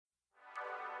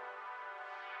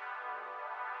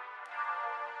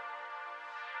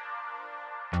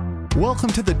Welcome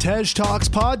to the Tej Talks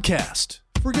podcast.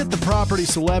 Forget the property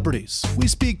celebrities. We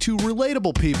speak to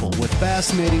relatable people with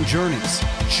fascinating journeys,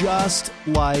 just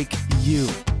like you.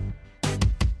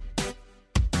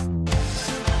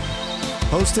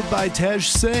 Hosted by Tej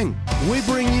Singh, we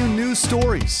bring you news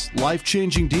stories,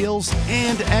 life-changing deals,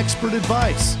 and expert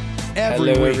advice every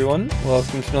Hello week. everyone,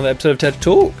 welcome to another episode of Tej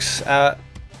Talks.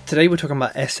 Today we're talking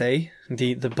about SA,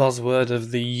 the buzzword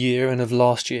of the year and of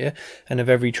last year and of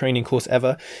every training course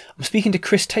ever. I'm speaking to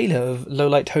Chris Taylor of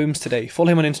Lowlight Homes today.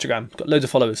 Follow him on Instagram, got loads of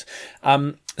followers.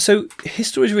 So his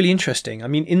story is really interesting. I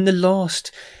mean, in the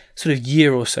last sort of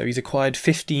year or so, he's acquired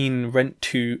 15 rent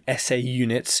to SA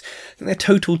units. I think their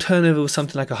total turnover was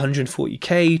something like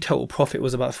 140k, total profit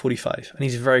was about 45, and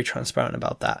he's very transparent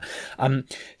about that.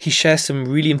 He shares some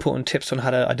really important tips on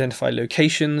how to identify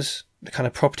locations, the kind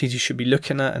of properties you should be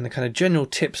looking at, and the kind of general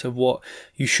tips of what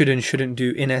you should and shouldn't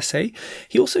do in SA.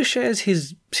 He also shares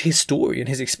his story and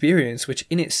his experience, which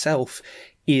in itself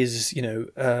is,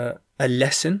 a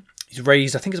lesson. He's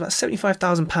raised, I think it's about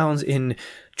 £75,000 in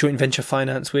joint venture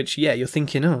finance, which, yeah, you're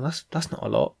thinking, oh, that's not a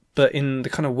lot. But in the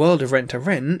kind of world of rent to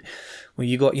rent, where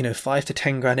you got, 5 to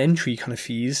 10 grand entry kind of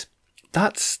fees,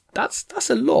 that's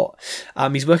a lot.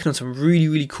 He's working on some really,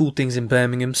 really cool things in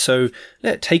Birmingham. So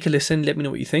take a listen. Let me know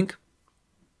what you think.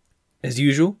 As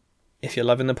usual, if you're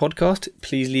loving the podcast,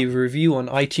 please leave a review on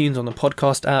iTunes, on the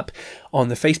podcast app, on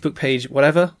the Facebook page,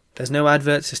 whatever. There's no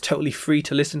adverts. It's totally free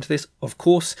to listen to this, of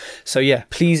course. So yeah,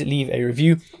 please leave a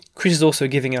review. Chris is also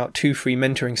giving out 2 free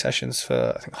mentoring sessions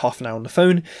for, I think, half an hour on the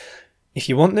phone. If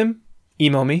you want them,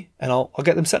 email me and I'll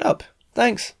get them set up.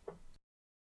 Thanks.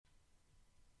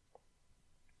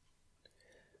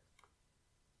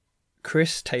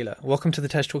 Chris Taylor, welcome to the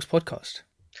Tej Talks podcast.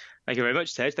 Thank you very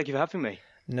much, Tej. Thank you for having me.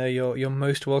 No, you're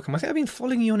most welcome. I think I've been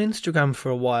following you on Instagram for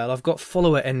a while. I've got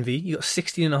follower envy. You got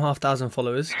 16,500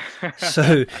 followers.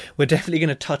 So we're definitely going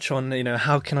to touch on,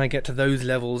 how can I get to those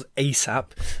levels ASAP?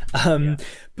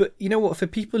 But you know what? For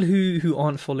people who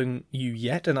aren't following you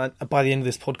yet, and by the end of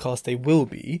this podcast, they will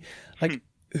be,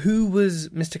 who was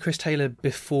Mr. Chris Taylor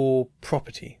before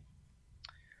property?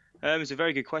 It's a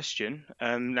very good question.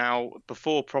 Now,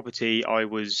 before property, I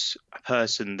was a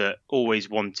person that always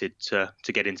wanted to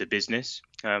get into business.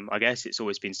 I guess it's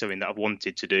always been something that I've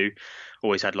wanted to do.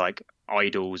 Always had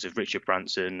idols of Richard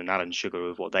Branson and Alan Sugar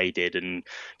of what they did, and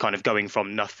kind of going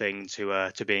from nothing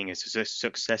to being a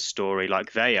success story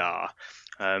like they are.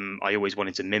 I always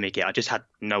wanted to mimic it. I just had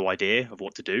no idea of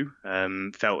what to do.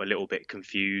 Felt a little bit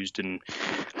confused and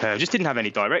just didn't have any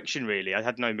direction, really. I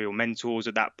had no real mentors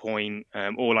at that point.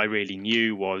 All I really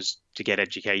knew was to get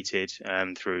educated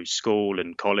through school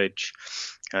and college,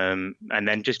 and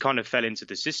then just kind of fell into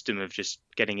the system of just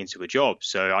getting into a job.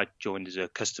 So I joined as a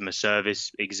customer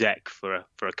service exec for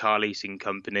a car leasing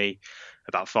company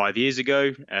about 5 years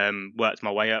ago. Worked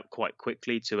my way up quite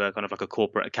quickly to a kind of a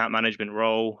corporate account management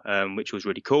role, which was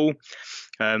really cool.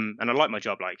 And I like my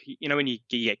job. When you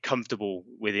get comfortable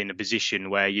within a position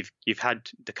where you've had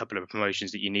the couple of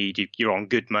promotions that you need, you're on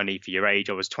good money for your age.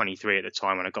 I was 23 at the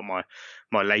time when I got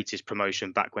my latest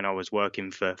promotion back when I was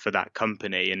working for that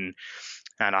company, and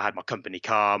I had my company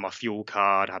car, my fuel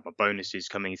card, I had my bonuses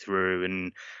coming through,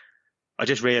 and I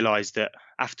just realized that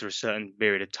after a certain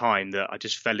period of time that I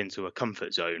just fell into a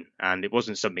comfort zone, and it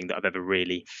wasn't something that I've ever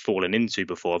really fallen into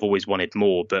before. I've always wanted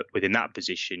more, but within that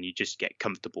position, you just get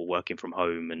comfortable working from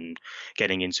home and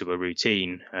getting into a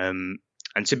routine. And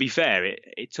to be fair,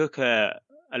 it took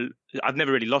I've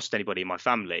never really lost anybody in my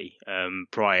family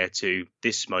prior to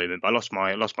this moment, but I lost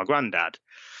my granddad.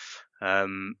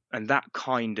 And that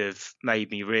kind of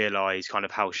made me realize kind of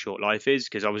how short life is,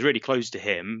 because I was really close to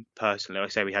him personally.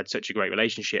 Like I say, we had such a great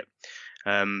relationship.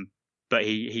 But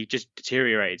he just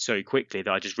deteriorated so quickly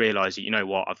that I just realized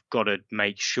that, I've got to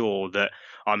make sure that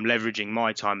I'm leveraging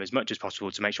my time as much as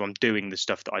possible to make sure I'm doing the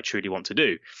stuff that I truly want to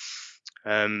do.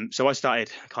 So I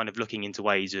started kind of looking into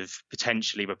ways of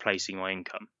potentially replacing my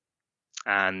income.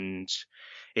 And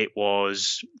it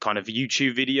was kind of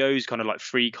YouTube videos, kind of like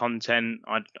free content.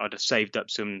 I'd have saved up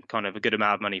some kind of a good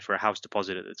amount of money for a house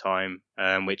deposit at the time,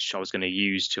 which I was going to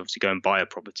use to obviously go and buy a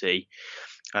property.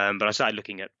 But I started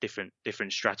looking at different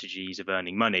strategies of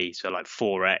earning money. So like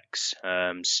Forex,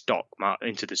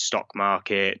 into the stock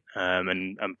market,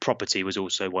 and property was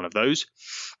also one of those.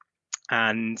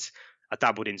 And I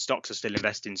dabbled in stocks. I still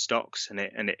invest in stocks, and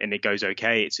it goes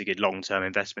okay. It's a good long-term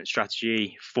investment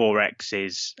strategy. Forex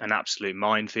is an absolute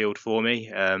minefield for me.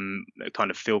 It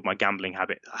kind of filled my gambling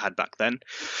habit I had back then.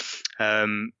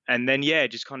 And then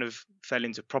just kind of fell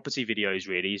into property videos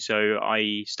really. So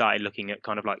I started looking at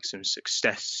kind of like some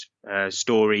success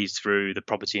stories through the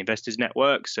Property Investors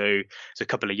Network. So there's a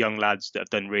couple of young lads that have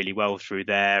done really well through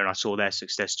there, and I saw their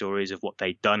success stories of what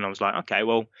they'd done. I was like, okay,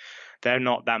 well, they're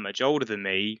not that much older than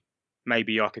me.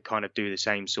 Maybe I could kind of do the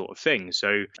same sort of thing.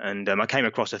 So, and I came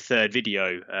across a third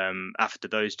video after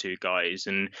those two guys,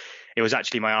 and it was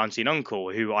actually my auntie and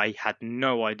uncle who I had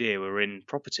no idea were in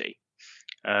property.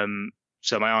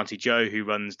 So my auntie Jo, who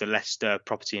runs the Leicester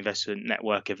Property Investment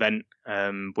Network event,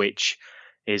 which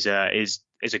is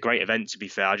a great event, to be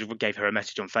fair. I just gave her a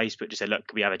message on Facebook, just said, look,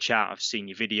 can we have a chat? I've seen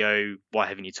your video. Why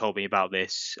haven't you told me about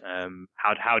this?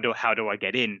 How do I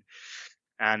get in?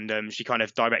 And she kind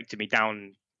of directed me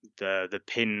down the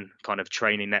PIN kind of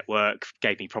training network,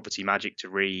 gave me Property Magic to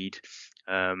read,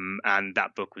 and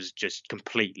that book was just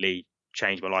completely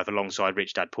changed my life alongside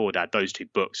Rich Dad Poor Dad. Those two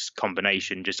books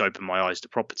combination just opened my eyes to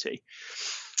property.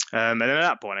 And then at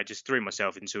that point, I just threw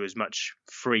myself into as much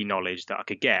free knowledge that I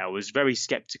could get. I was very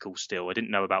skeptical still. I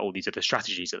didn't know about all these other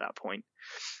strategies at that point.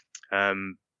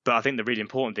 But I think the really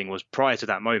important thing was, prior to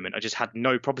that moment, I just had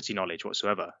no property knowledge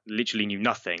whatsoever. Literally knew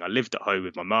nothing. I lived at home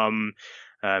with my mum.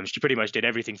 She pretty much did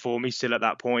everything for me still at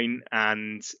that point.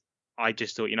 And I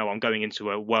just thought, I'm going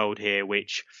into a world here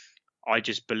which I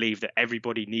just believed that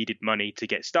everybody needed money to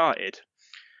get started.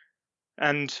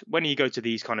 And when you go to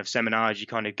these kind of seminars, you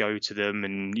kind of go to them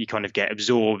and you kind of get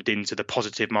absorbed into the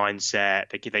positive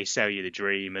mindset. They sell you the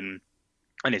dream, and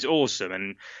it's awesome.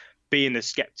 And being the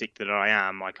skeptic that I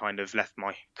am, I kind of left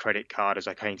my credit card as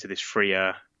I came to this free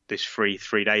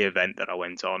 3-day event that I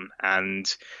went on, and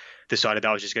decided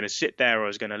I was just going to sit there. I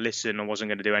was going to listen. I wasn't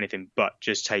going to do anything but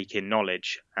just take in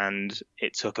knowledge. And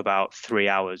it took about 3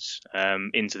 hours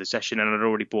into the session, and I'd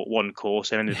already bought one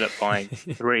course and ended up buying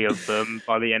 3 of them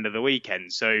by the end of the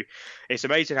weekend. So it's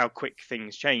amazing how quick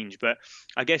things change. But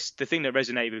I guess the thing that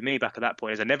resonated with me back at that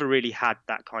point is I never really had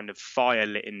that kind of fire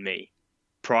lit in me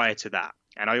prior to that.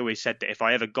 And I always said that if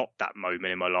I ever got that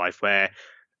moment in my life where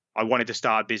I wanted to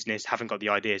start a business, haven't got the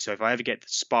idea, so if I ever get the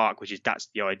spark, which is that's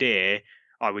the idea,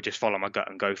 I would just follow my gut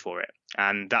and go for it.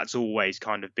 And that's always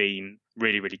kind of been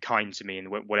really, really kind to me, and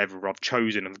whatever I've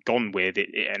chosen and gone with it,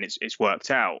 and it's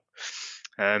worked out.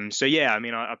 So yeah, I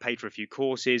mean, I paid for a few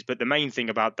courses, but the main thing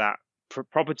about that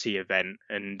property event,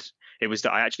 and it was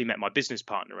that I actually met my business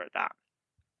partner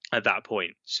at that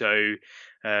point. So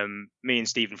me and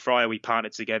Stephen Fryer, we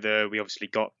partnered together.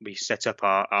 We set up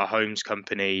our homes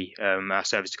company, our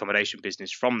service accommodation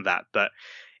business from that. But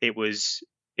it was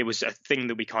a thing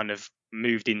that we kind of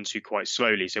moved into quite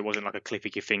slowly. So it wasn't like a click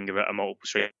of your finger at a multiple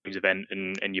streams event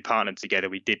and you partnered together.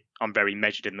 I'm very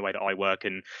measured in the way that I work,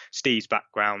 and Steve's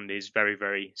background is very,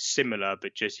 very similar,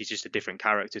 but he's just a different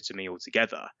character to me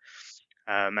altogether.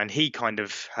 And he kind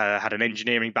of had an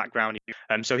engineering background.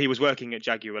 So he was working at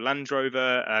Jaguar Land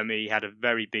Rover. He had a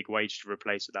very big wage to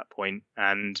replace at that point.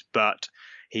 But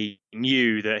he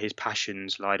knew that his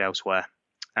passions lied elsewhere.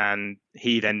 And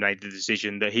he then made the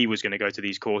decision that he was going to go to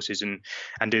these courses and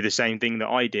do the same thing that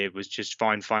I did, was just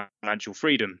find financial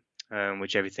freedom,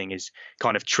 which everything is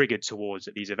kind of triggered towards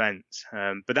at these events.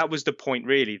 But that was the point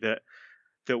really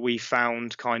that we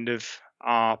found kind of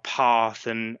our path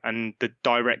and the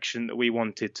direction that we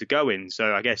wanted to go in.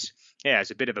 So I guess, yeah,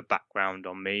 it's a bit of a background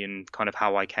on me and kind of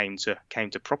how I came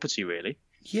to property really.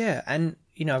 Yeah, and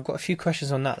I've got a few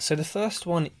questions on that. So the first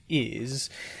one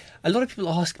is, a lot of people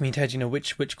ask me, Ted,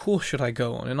 which course should I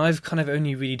go on? And I've kind of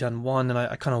only really done one, and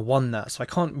I kind of won that, so I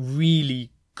can't really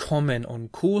comment on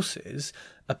courses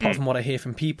apart from what I hear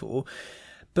from people.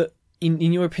 But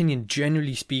in your opinion,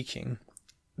 generally speaking,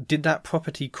 did that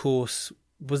property course,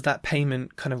 was that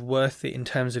payment kind of worth it in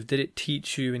terms of, did it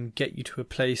teach you and get you to a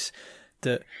place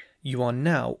that you are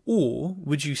now? Or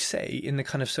would you say, in the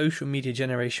kind of social media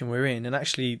generation we're in, and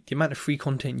actually the amount of free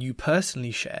content you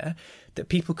personally share, that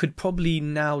people could probably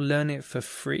now learn it for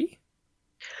free?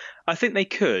 I think they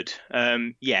could.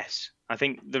 Yes. I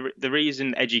think the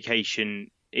reason education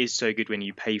is so good when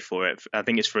you pay for it, I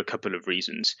think it's for a couple of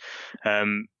reasons.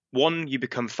 One, you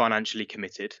become financially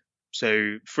committed.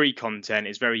 So free content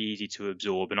is very easy to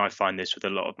absorb, and I find this with a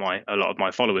lot of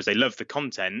my followers. They love the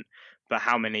content, but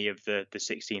how many of the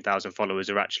 16,000 followers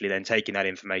are actually then taking that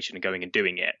information and going and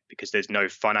doing it? Because there's no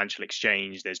financial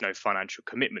exchange, there's no financial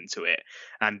commitment to it,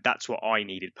 and that's what I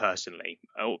needed personally.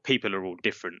 People are all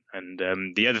different, and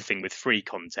the other thing with free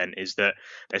content is that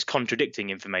there's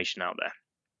contradicting information out there.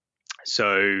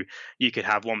 So you could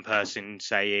have one person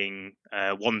saying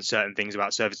one certain things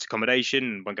about serviced accommodation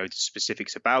and one go to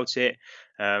specifics about it.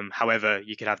 However,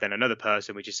 you could have then another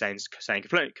person which is saying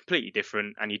completely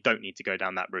different, and you don't need to go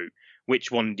down that route.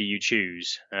 Which one do you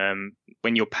choose?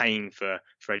 When you're paying for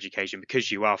education,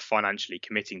 because you are financially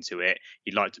committing to it,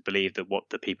 you'd like to believe that what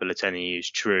the people are telling you is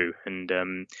true. And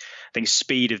I think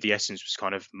speed of the essence was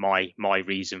kind of my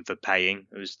reason for paying.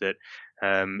 It was that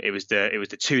it was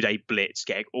the 2-day blitz,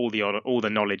 getting all the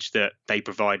knowledge that they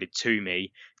provided to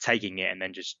me, taking it and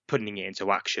then just putting it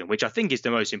into action, which I think is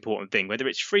the most important thing, whether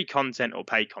it's free content or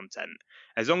paid content.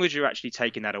 As long as you're actually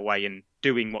taking that away and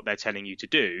doing what they're telling you to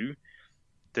do,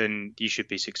 then you should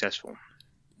be successful.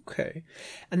 Okay.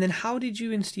 And then how did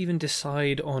you and Stephen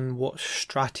decide on what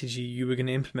strategy you were going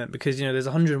to implement? Because, there's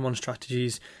 101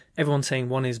 strategies. Everyone's saying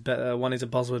one is better, one is a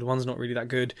buzzword, one's not really that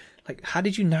good. Like, how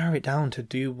did you narrow it down to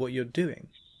do what you're doing?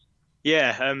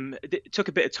 Yeah, it took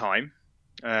a bit of time,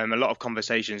 a lot of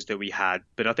conversations that we had.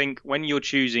 But I think when you're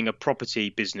choosing a property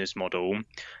business model,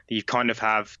 you kind of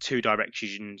have two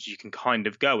directions you can kind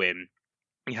of go in.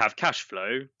 You have cash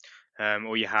flow,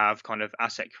 or you have kind of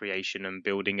asset creation and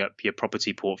building up your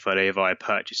property portfolio via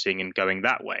purchasing and going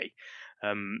that way.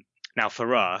 Now,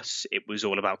 for us, it was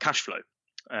all about cash flow.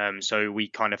 So we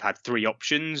kind of had three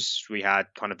options. We had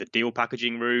kind of the deal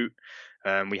packaging route,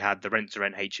 we had the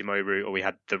rent-to-rent HMO route, or we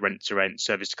had the rent-to-rent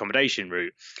serviced accommodation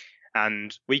route.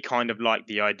 And we kind of like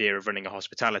the idea of running a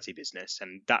hospitality business.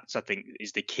 And that's, I think,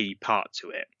 is the key part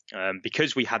to it.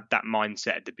 Because we had that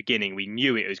mindset at the beginning, we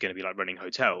knew it was going to be like running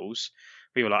hotels.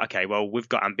 We were like, okay, well, we've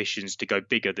got ambitions to go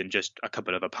bigger than just a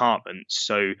couple of apartments.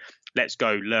 So let's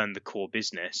go learn the core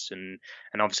business and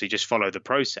obviously just follow the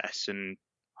process. And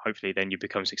hopefully then you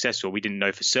become successful. We didn't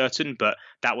know for certain, but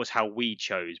that was how we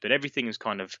chose. But everything is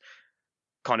kind of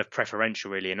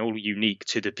preferential, really, and all unique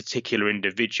to the particular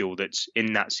individual that's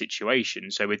in that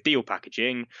situation. So with deal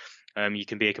packaging, you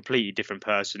can be a completely different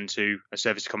person to a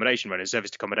serviced accommodation runner.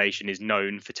 Serviced accommodation is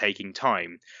known for taking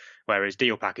time, whereas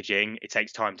deal packaging, it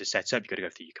takes time to set up. You've got to go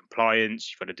through your compliance,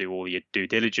 you've got to do all your due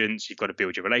diligence, you've got to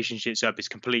build your relationships up. It's a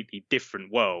completely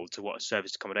different world to what a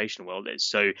serviced accommodation world is.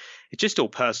 So it's just all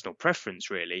personal preference,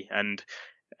 really. And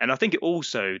I think it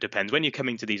also depends, when you're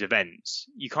coming to these events,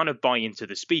 you kind of buy into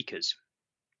the speakers.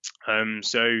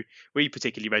 So we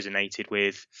particularly resonated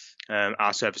with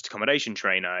our serviced accommodation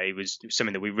trainer. It was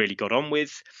something that we really got on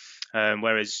with.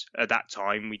 Whereas at that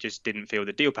time, we just didn't feel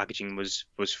that deal packaging was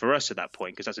for us at that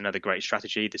point, because that's another great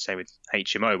strategy. The same with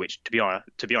HMO, which to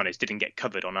be honest, didn't get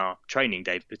covered on our training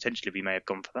day. Potentially, we may have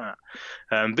gone for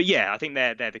that. But yeah, I think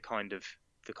they're the kind of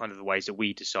the ways that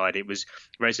we decided. It was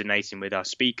resonating with our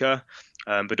speaker,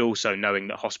 but also knowing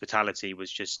that hospitality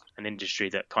was just an industry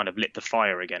that kind of lit the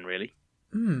fire again, really.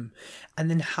 And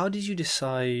then how did you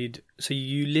decide, so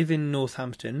you live in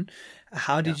Northampton,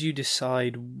 how did you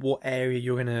decide what area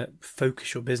you're going to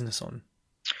focus your business on?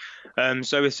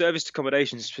 So with serviced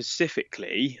accommodation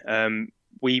specifically,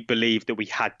 we believed that we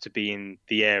had to be in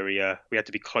the area, we had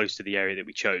to be close to the area that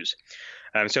we chose.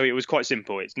 So it was quite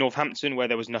simple. It's Northampton, where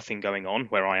there was nothing going on,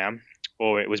 where I am,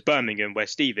 or it was Birmingham, where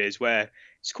Steve is, where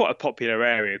it's quite a popular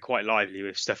area, quite lively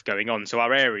with stuff going on. So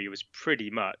our area was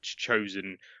pretty much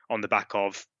chosen on the back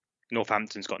of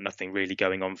Northampton's got nothing really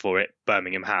going on for it.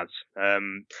 Birmingham has.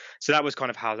 So that was kind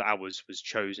of how ours was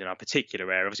chosen, our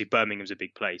particular area. Obviously, Birmingham's a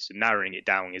big place, and narrowing it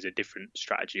down is a different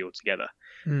strategy altogether.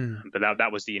 But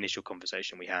that was the initial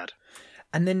conversation we had.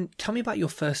 And then tell me about your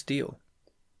first deal.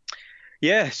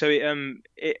 Yeah, so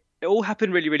it all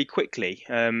happened really, really quickly.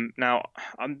 Now,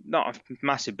 I'm not a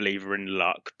massive believer in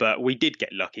luck, but we did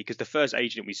get lucky because the first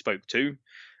agent we spoke to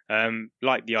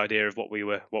liked the idea of what we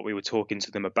were talking to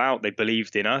them about. They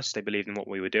believed in us. They believed in what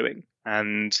we were doing.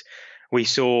 And we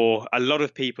saw a lot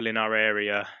of people in our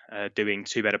area doing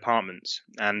 2-bed apartments.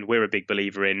 And we're a big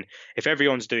believer in, if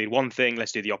everyone's doing one thing,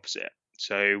 let's do the opposite.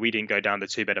 So we didn't go down the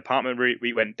 2-bed apartment route.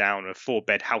 We went down a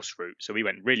 4-bed house route. So we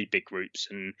went really big groups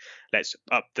and let's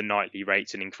up the nightly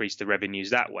rates and increase the revenues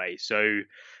that way. So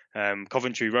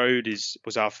Coventry Road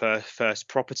was our first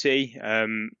property.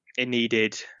 It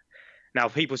needed. Now,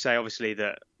 people say obviously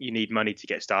that you need money to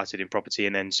get started in property,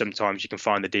 and then sometimes you can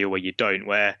find the deal where you don't.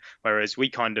 Whereas we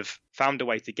kind of found a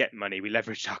way to get money. We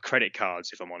leveraged our credit cards,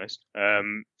 if I'm honest.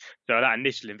 So that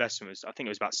initial investment was, I think it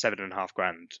was about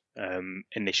 $7,500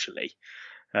 initially,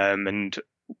 and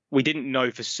we didn't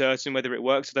know for certain whether it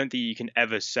works. I don't think you can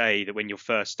ever say that when you're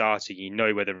first starting, you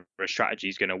know whether a strategy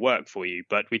is going to work for you.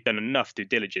 But we've done enough due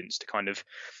diligence to kind of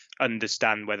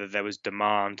understand whether there was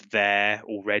demand there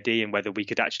already and whether we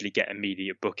could actually get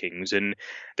immediate bookings. And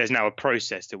there's now a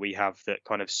process that we have that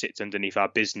kind of sits underneath our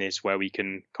business where we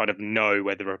can kind of know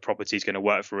whether a property is going to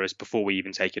work for us before we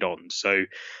even take it on. So,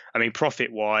 I mean,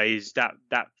 profit wise, that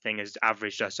thing has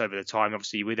averaged us over the time.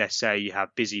 Obviously, with SA, you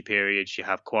have busy periods, you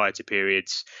have quieter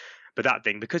periods. But that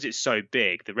thing, because it's so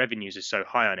big, the revenues are so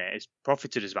high on it, it's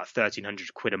profited us about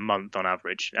 1,300 quid a month on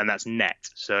average, and that's net.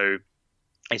 So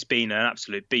it's been an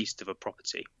absolute beast of a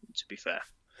property, to be fair.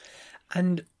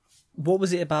 And what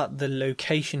was it about the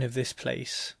location of this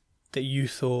place that you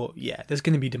thought, yeah, there's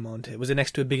going to be demand here? Was it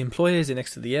next to a big employer? Is it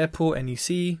next to the airport,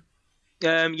 NEC?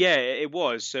 Yeah, it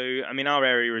was. So, I mean, our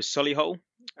area is Solihull.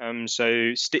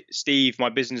 So Steve, my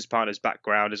business partner's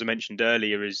background, as I mentioned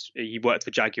earlier, is he worked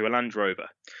for Jaguar Land Rover.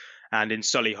 And in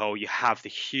Solihull, you have the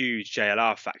huge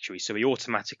JLR factory, so he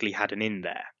automatically had an in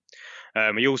there.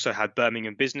 We also had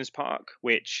Birmingham Business Park,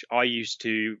 which I used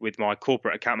to, with my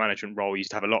corporate account management role, used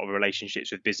to have a lot of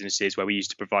relationships with businesses where we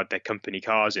used to provide their company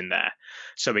cars in there.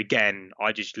 So again,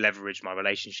 I just leveraged my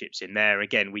relationships in there.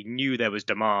 Again, we knew there was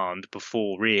demand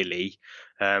before really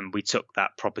we took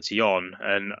that property on.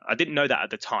 And I didn't know that at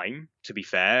the time, to be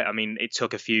fair. I mean, it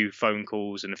took a few phone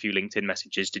calls and a few LinkedIn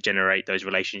messages to generate those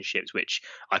relationships, which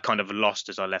I kind of lost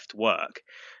as I left work.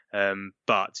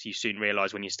 But you soon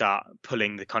realize when you start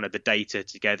pulling the kind of the data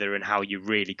together and how you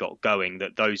really got going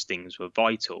that those things were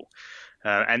vital.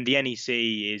 And the NEC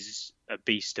is a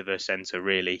beast of a centre,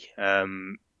 really.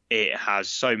 It has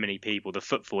so many people. The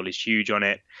footfall is huge on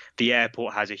it. The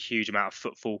airport has a huge amount of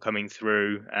footfall coming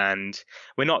through, and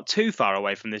we're not too far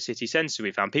away from the city centre.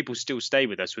 We found people still stay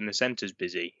with us when the centre's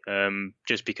busy,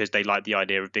 just because they like the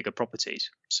idea of bigger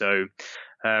properties. So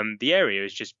the area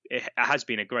is it has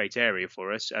been a great area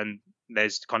for us, and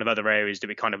there's kind of other areas that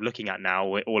we're kind of looking at now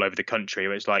all over the country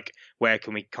where it's like, where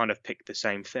can we kind of pick the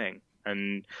same thing?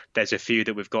 And there's a few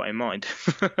that we've got in mind.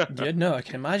 Yeah, no, I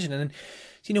can imagine. And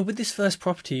with this first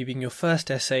property being your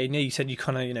first essay, you said you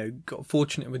kind of, got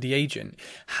fortunate with the agent.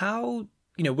 How,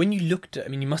 when you looked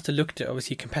at, you must have looked at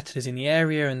obviously competitors in the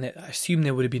area, and I assume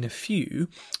there would have been a few.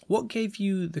 What gave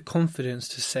you the confidence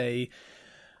to say,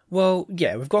 well,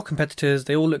 yeah, we've got competitors.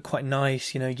 They all look quite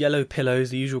nice, yellow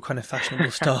pillows, the usual kind of fashionable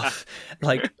stuff.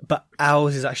 But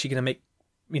ours is actually going to make,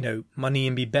 money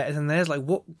and be better than theirs.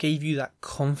 What gave you that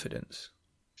confidence?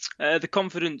 The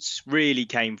confidence really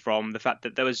came from the fact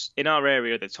that there was, in our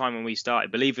area at the time when we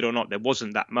started, believe it or not, there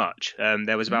wasn't that much.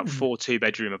 There was about 4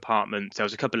 2-bedroom apartments. There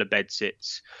was a couple of bed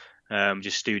sits,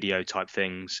 just studio type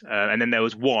things. And then there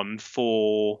was it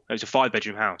was a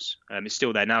 5-bedroom house. It's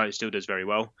still there now. It still does very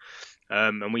well.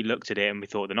 And we looked at it and we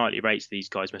thought the nightly rates these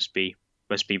guys must be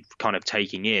kind of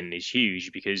taking in is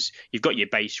huge, because you've got your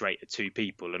base rate of 2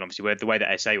 people, and obviously the way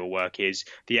that SA will work is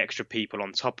the extra people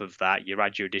on top of that, you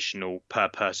add your additional per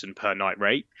person per night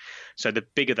rate. So the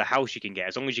bigger the house you can get,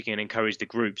 as long as you can encourage the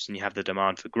groups and you have the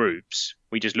demand for groups,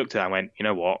 we just looked at that and went, you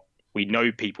know what, we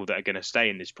know people that are going to stay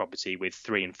in this property with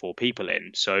 3 and 4 people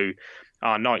in. So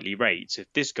our nightly rates, if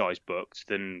this guy's booked,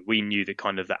 then we knew that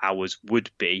kind of the hours would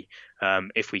be,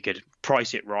 if we could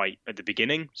price it right at the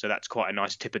beginning. So that's quite a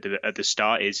nice tip at the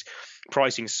start, is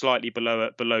pricing slightly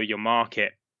below your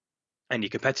market and your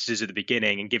competitors at the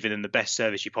beginning, and giving them the best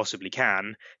service you possibly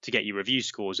can to get your review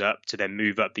scores up, to then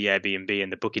move up the Airbnb and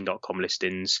the Booking.com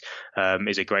listings,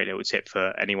 is a great little tip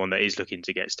for anyone that is looking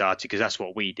to get started, because that's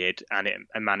what we did, and it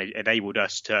enabled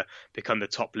us to become the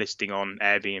top listing on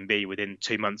Airbnb within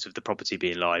 2 months of the property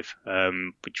being live,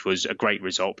 which was a great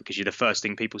result because you're the first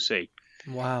thing people see.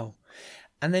 Wow.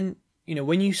 And then,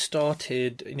 when you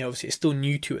started, obviously it's still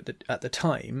new to it at the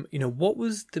time, what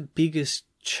was the biggest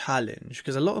challenge?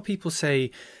 Because a lot of people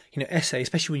say, SA,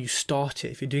 especially when you start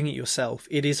it, if you're doing it yourself,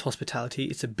 it is hospitality,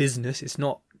 it's a business, it's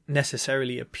not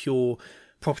necessarily a pure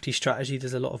property strategy.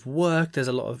 There's a lot of work, there's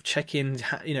a lot of check-ins,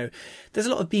 there's a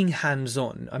lot of being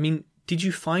hands-on. Did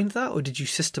you find that, or did you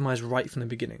systemize right from the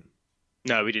beginning?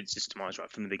 No, we didn't systemize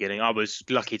right from the beginning. I was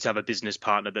lucky to have a business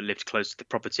partner that lived close to the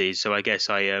property, so I guess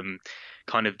I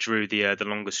kind of drew the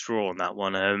longest straw on that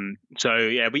one. So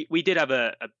yeah, we did have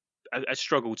a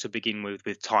struggle to begin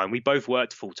with time. We both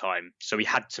worked full time, so we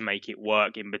had to make it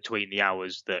work in between the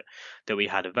hours that we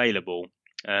had available.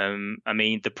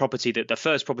 The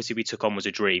first property we took on was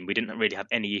a dream. We didn't really have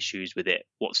any issues with it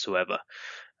whatsoever.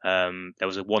 There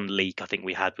was one leak I think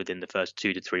we had within the first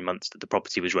 2 to 3 months that the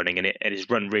property was running, and it has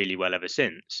run really well ever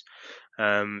since.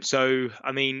 In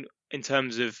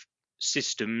terms of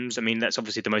systems, that's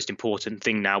obviously the most important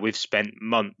thing now. We've spent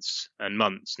months and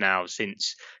months now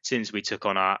since we took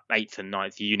on our 8th and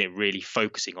 9th unit really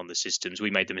focusing on the systems. We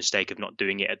made the mistake of not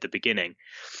doing it at the beginning.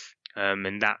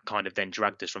 And that kind of then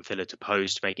dragged us from pillar to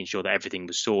post, making sure that everything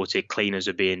was sorted, cleaners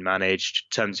are being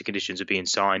managed, terms and conditions are being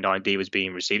signed, ID was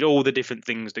being received, all the different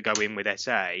things that go in with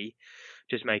SA,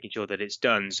 just making sure that it's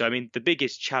done. So, I mean, the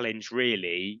biggest challenge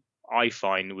really, I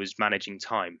find, was managing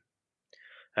time.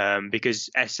 Because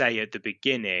SA at the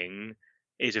beginning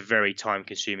is a very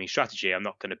time-consuming strategy. I'm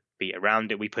not going to beat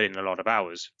around it. We put in a lot of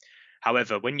hours.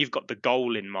 However, when you've got the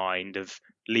goal in mind of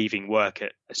leaving work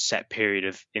at a set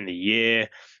period in the year,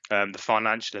 the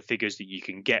financial figures that you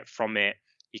can get from it,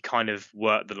 you kind of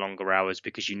work the longer hours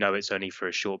because you know it's only for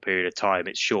a short period of time.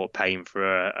 It's short pain for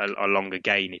a longer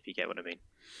gain, if you get what I mean.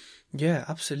 Yeah,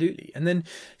 absolutely. And then,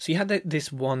 so you had this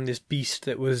beast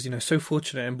that was, so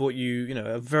fortunate and brought you,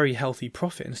 a very healthy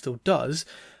profit and still does.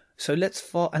 So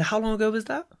and how long ago was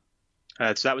that?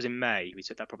 So that was in May. We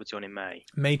took that property on in May.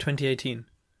 May 2018.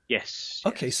 Yes.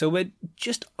 Okay, so we're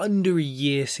just under a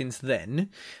year since then.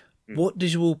 What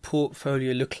does your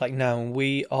portfolio look like now?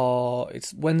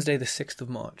 It's Wednesday, the 6th of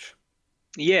March.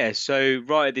 Yeah, so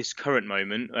right at this current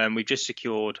moment, we've just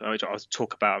secured, I'll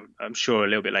talk about, I'm sure, a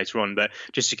little bit later on, but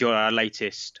just secured our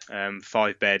latest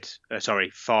 2-bed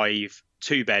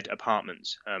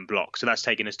apartments block. So that's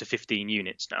taken us to 15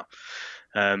 units now.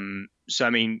 So, I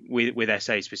mean, with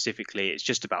SA specifically, it's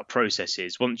just about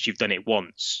processes. Once you've done it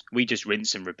once, we just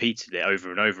rinse and repeated it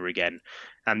over and over again.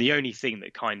 And the only thing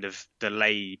that kind of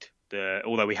delayed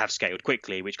although we have scaled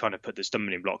quickly, which kind of put the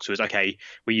stumbling blocks, was, okay,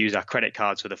 we use our credit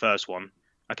cards for the first one.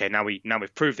 Okay, now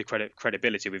we've proved the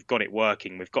credibility. We've got it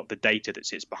working. We've got the data that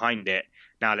sits behind it.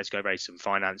 Now let's go raise some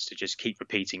finance to just keep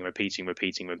repeating.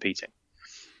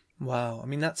 Wow, I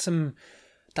mean that's some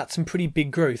pretty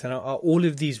big growth. And are all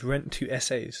of these rent to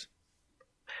SAs?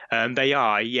 They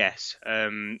are, yes.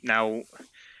 Now,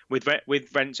 with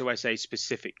rent to SA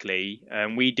specifically,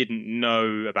 we didn't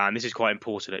know about, and this is quite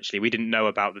important actually, we didn't know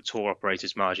about the tour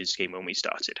operators margin scheme when we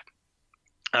started,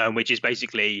 which is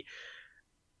basically,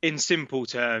 in simple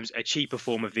terms, a cheaper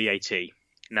form of VAT.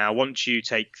 Now, once you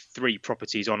take 3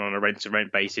 properties on a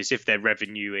rent-to-rent basis, if they're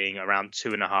revenuing around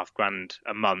 $2,500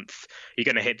 a month, you're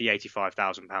going to hit the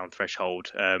 £85,000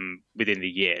 threshold within the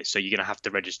year. So you're going to have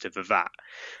to register for VAT.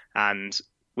 And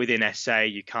within SA,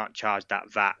 you can't charge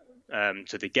that VAT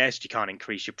to the guest. You can't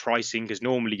increase your pricing because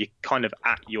normally you're kind of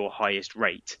at your highest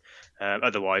rate.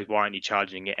 Otherwise, why aren't you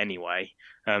charging it anyway?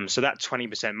 So that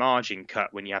 20% margin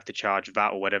cut when you have to charge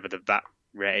VAT or whatever the VAT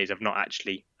rate is, I've not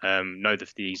actually know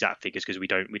the exact figures because we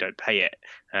don't pay it.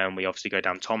 We obviously go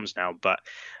down Tom's now, but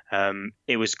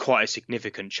it was quite a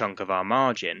significant chunk of our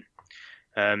margin.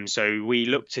 So we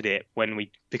looked at it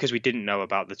because we didn't know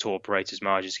about the tour operators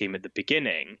margin scheme at the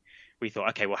beginning. We thought,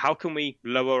 okay, well, how can we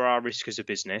lower our risk as a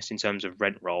business in terms of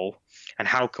rent roll, and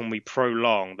how can we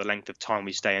prolong the length of time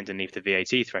we stay underneath the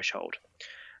VAT threshold?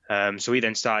 So we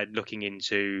then started looking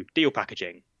into deal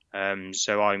packaging.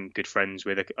 So I'm good friends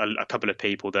with a couple of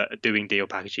people that are doing deal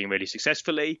packaging really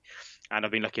successfully, and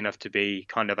I've been lucky enough to be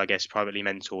kind of, I guess, privately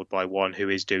mentored by one who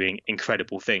is doing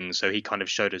incredible things. So he kind of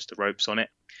showed us the ropes on it.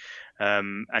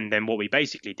 And then what we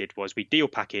basically did was we deal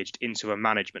packaged into a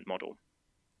management model.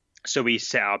 So we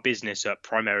set our business up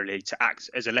primarily to act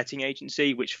as a letting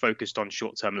agency, which focused on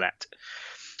short-term let.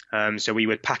 So we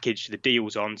would package the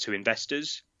deals on to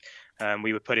investors.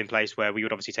 We would put in place where we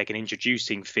would obviously take an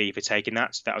introducing fee for taking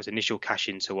that. So that was initial cash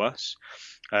into us.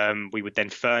 We would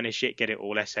then furnish it, get it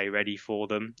all SA ready for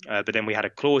them. But then we had a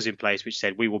clause in place which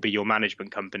said we will be your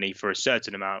management company for a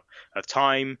certain amount of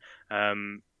time.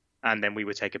 And then we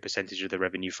would take a percentage of the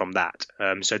revenue from that.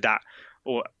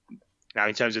 Now,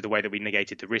 in terms of the way that we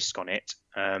negated the risk on it,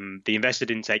 the investor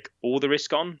didn't take all the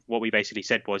risk on. What we basically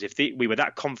said was we were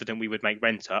that confident we would make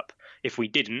rent up, if we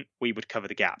didn't, we would cover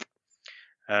the gap.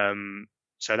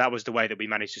 So that was the way that we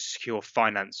managed to secure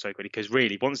finance so quickly, because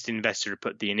really, once the investor had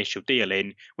put the initial deal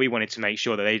in, we wanted to make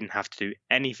sure that they didn't have to do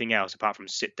anything else apart from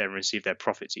sit there and receive their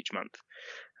profits each month.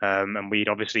 And we'd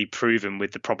obviously proven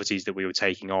with the properties that we were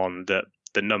taking on that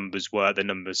the numbers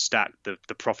stacked,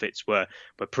 the profits were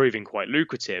proving quite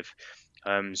lucrative.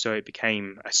 So it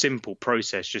became a simple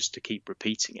process just to keep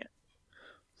repeating it.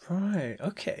 Right,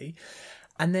 okay.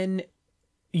 And then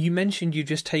you mentioned you've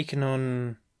just taken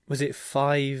on, was it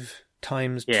 5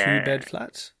 times 2-bed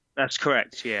flats? That's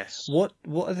correct, yes. What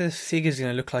are the figures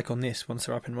going to look like on this once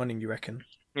they're up and running, you reckon?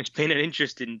 It's been an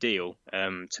interesting deal,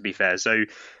 to be fair. So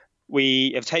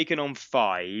we have taken on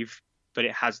 5, but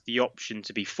it has the option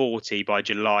to be 40 by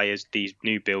July as these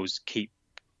new builds keep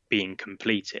being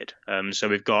completed. So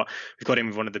we've got him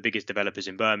with one of the biggest developers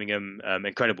in Birmingham.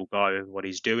 Incredible guy with what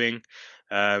he's doing.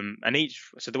 So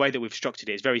the way that we've structured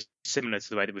it is very similar to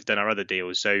the way that we've done our other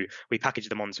deals. So we package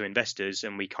them onto investors,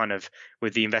 and we kind of,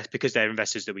 with the because they're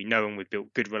investors that we know and we've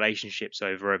built good relationships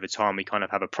over time, we kind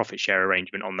of have a profit share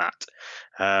arrangement on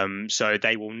that. So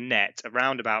they will net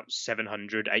around about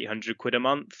 700, 800 quid a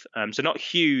month. So not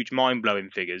huge, mind-blowing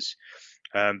figures.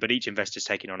 But each investor's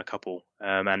taking on a couple,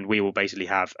 and we will basically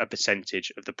have a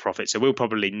percentage of the profit. So we'll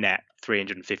probably net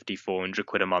 350, 400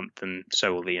 quid a month, and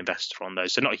so will the investor on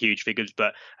those. So not huge figures,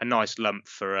 but a nice lump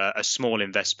for a small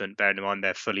investment, bearing in mind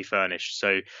they're fully furnished.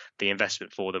 So the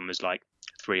investment for them was like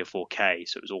 3 or 4K,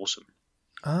 so it was awesome.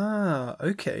 Ah,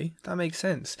 okay, that makes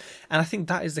sense. And I think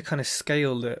that is the kind of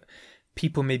scale that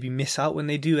people maybe miss out when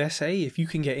they do SA. If you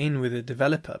can get in with a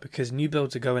developer, because new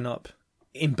builds are going up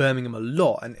in Birmingham a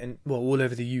lot, and well, all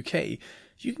over the UK,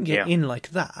 you can get in like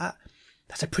that.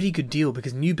 That's a pretty good deal,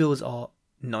 because new builds are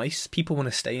nice. People want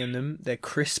to stay in them. They're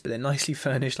crisp, they're nicely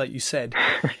furnished, like you said.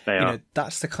 They are.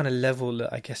 That's the kind of level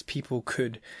that I guess people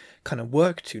could kind of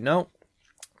work to. Now,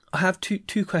 I have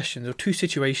two questions, or two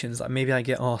situations that maybe I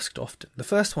get asked often. The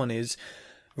first one is,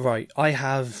 right, I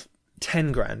have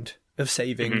 10 grand of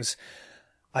savings.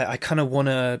 I kind of want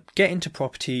to get into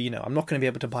property. I'm not going to be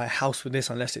able to buy a house with this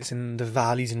unless it's in the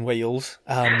valleys in Wales.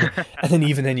 And then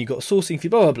even then you got sourcing fee,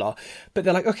 blah, blah, blah. But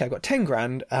they're like, okay, I've got 10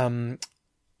 grand.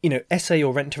 SA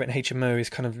or rent to rent HMO is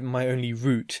kind of my only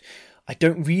route. I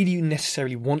don't really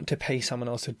necessarily want to pay someone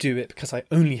else to do it because I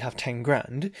only have 10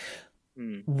 grand.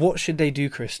 What should they do,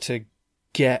 Chris, to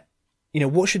get,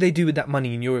 what should they do with that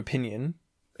money in your opinion?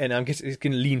 And I guess it's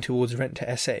going to lean towards rent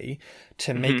to SA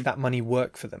to make that money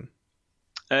work for them.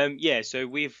 So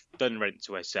we've done rent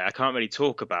to SA. I can't really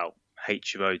talk about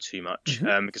HMO too much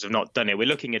because I've not done it. We're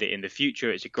looking at it in the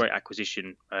future. It's a great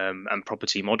acquisition and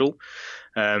property model.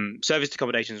 Serviced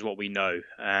accommodation is what we know,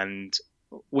 and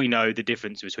we know the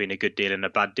difference between a good deal and a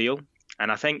bad deal. And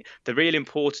I think the real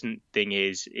important thing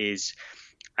is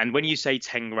and when you say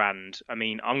 10 grand, I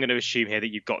mean, I'm going to assume here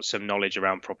that you've got some knowledge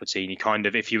around property, and you kind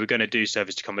of, if you were going to do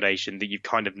serviced accommodation, that you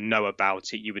kind of know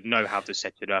about it, you would know how to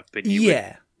set it up, and you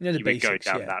would go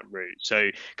down that route. So,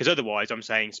 because otherwise, I'm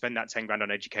saying spend that 10 grand on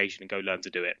education and go learn to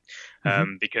do it.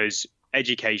 Because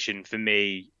education for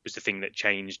me was the thing that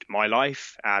changed my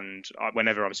life. And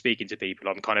whenever I'm speaking to people,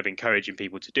 I'm kind of encouraging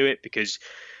people to do it, because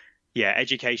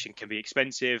education can be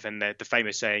expensive, and the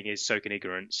famous saying is "soak in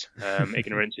ignorance."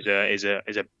 Ignorance is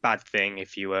a bad thing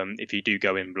if you do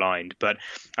go in blind. But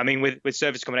I mean, with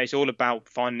service accommodation, it's all about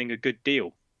finding a good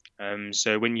deal.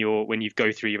 So when you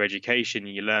go through your education,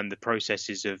 you learn the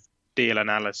processes of deal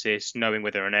analysis, knowing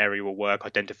whether an area will work,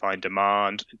 identifying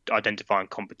demand, identifying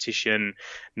competition,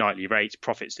 nightly rates,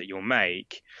 profits that you'll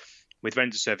make. With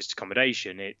rent to serviced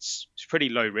accommodation, it's pretty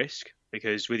low risk,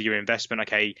 because with your investment,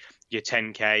 okay, your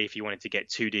 10K, if you wanted to get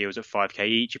 2 deals at 5K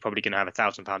each, you're probably going to have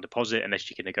 £1,000 deposit, unless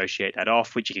you can negotiate that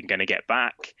off, which you're going to get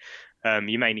back.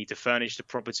 You may need to furnish the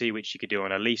property, which you could do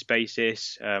on a lease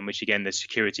basis, which again, there's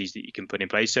securities that you can put in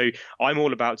place. So I'm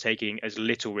all about taking as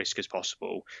little risk as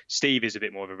possible. Steve is a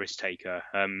bit more of a risk taker.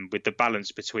 With the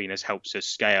balance between us helps us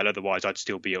scale. Otherwise, I'd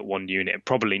still be at one unit and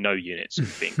probably no units,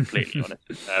 if being completely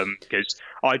honest. Because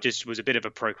I just was a bit of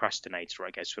a procrastinator, I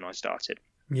guess, when I started.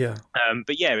 Yeah.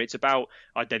 But it's about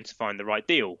identifying the right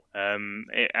deal.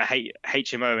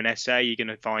 HMO and SA, you're going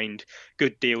to find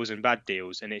good deals and bad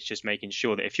deals, and it's just making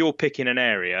sure that if you're picking an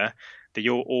area, that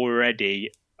you're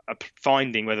already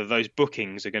finding whether those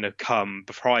bookings are going to come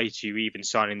prior to you even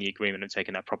signing the agreement and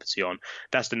taking that property on.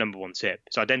 That's the number one tip.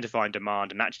 So identifying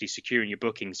demand and actually securing your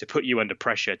bookings to put you under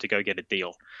pressure to go get a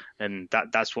deal, and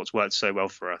that's what's worked so well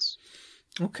for us.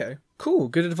 Okay, cool.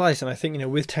 Good advice. And I think,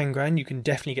 with 10 grand, you can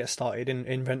definitely get started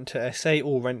in rent to SA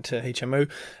or rent to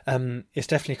HMO. It's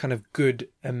definitely kind of good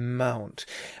amount.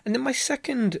 And then my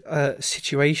second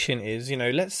situation is,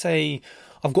 let's say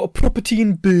I've got a property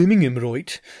in Birmingham,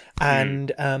 right?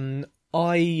 And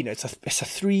it's a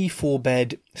 3-4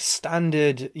 bed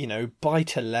standard, buy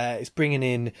to let. It's bringing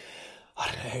in, I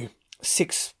don't know,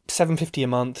 750 a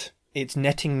month. It's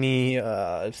netting me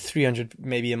 300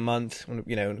 maybe a month,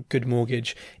 good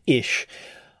mortgage-ish.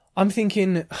 I'm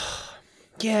thinking,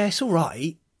 it's all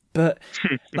right, but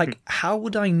how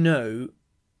would I know,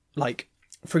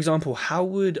 for example, how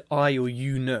would I or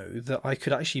you know that I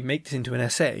could actually make this into an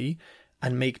SA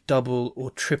and make double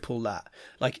or triple that?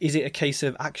 Is it a case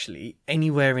of actually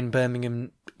anywhere in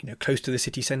Birmingham, close to the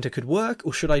city centre could work,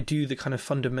 or should I do the kind of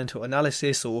fundamental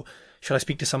analysis, or should I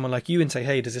speak to someone like you and say,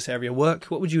 hey, does this area work?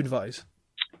 What would you advise?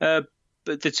 But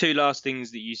the two last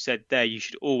things that you said there, you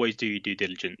should always do your due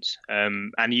diligence,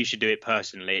 and you should do it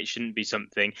personally. It shouldn't be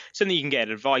something you can get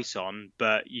advice on,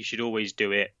 but you should always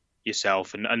do it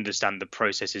yourself and understand the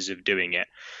processes of doing it.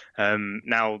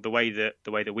 Now, the way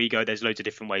that we go, there's loads of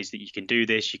different ways that you can do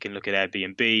this. You can look at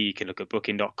Airbnb, you can look at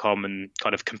Booking.com and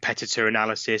kind of competitor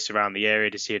analysis around the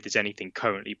area to see if there's anything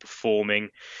currently performing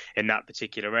in that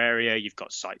particular area. You've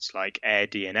got sites like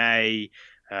AirDNA,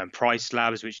 Price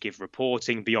Labs, which give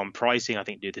reporting. Beyond Pricing, I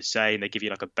think, do the same. They give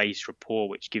you like a base report,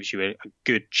 which gives you a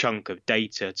good chunk of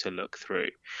data to look through.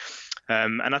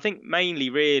 And I think mainly,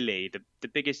 really, the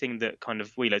biggest thing that kind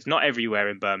of it's not everywhere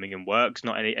in Birmingham works,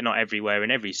 not everywhere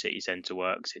in every city centre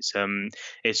works.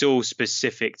 It's all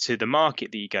specific to the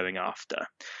market that you're going after.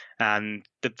 And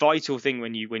the vital thing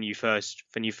when you first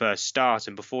start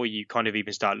and before you kind of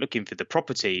even start looking for the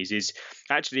properties is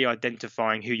actually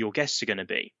identifying who your guests are going to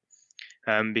be,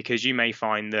 because you may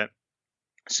find that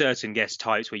certain guest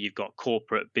types where you've got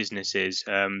corporate businesses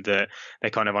that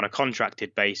they're kind of on a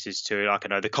contracted basis to, like, I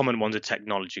know the common one's a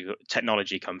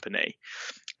technology company.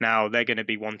 Now they're going to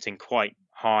be wanting quite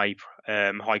high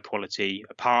quality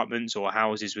apartments or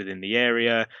houses within the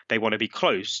area. They want to be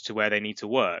close to where they need to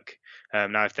work.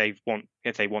 Now if they want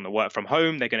to work from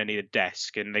home, they're going to need a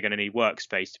desk and they're going to need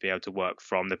workspace to be able to work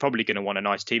from. They're probably going to want a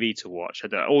nice TV to watch,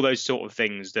 all those sort of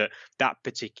things that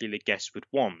particular guest would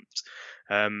want.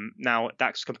 Now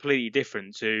that's completely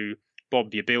different to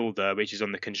Bob your builder, which is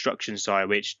on the construction side,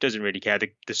 which doesn't really care.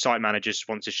 The site manager just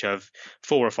wants to shove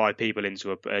 4 or 5 people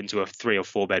into a 3 or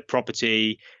 4 bed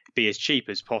property, be as cheap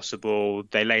as possible.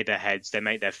 They lay their heads, they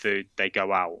make their food, they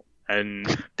go out. And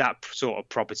that sort of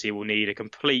property will need a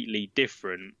completely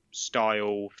different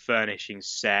style furnishing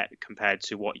set compared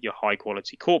to what your high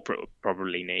quality corporate would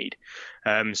probably need.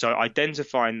 So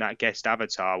identifying that guest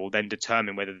avatar will then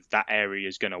determine whether that area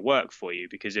is going to work for you,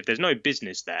 because if there's no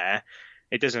business there,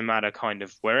 it doesn't matter kind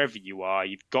of wherever you are,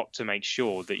 you've got to make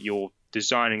sure that you're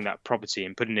designing that property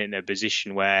and putting it in a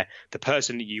position where the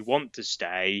person that you want to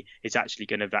stay is actually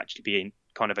going to be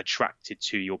kind of attracted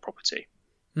to your property.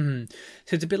 Mm.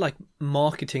 So it's a bit like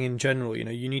marketing in general.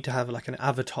 You need to have like an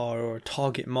avatar or a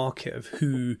target market of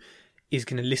who is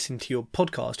going to listen to your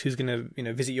podcast, who's going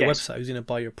to visit your website, who's going to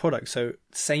buy your product. So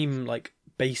same like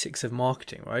basics of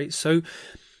marketing, right? So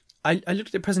I looked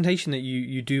at the presentation that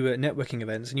you do at networking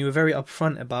events, and you were very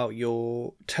upfront about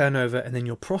your turnover and then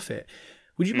your profit.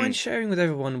 Would you mind sharing with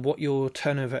everyone what your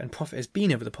turnover and profit has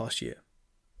been over the past year?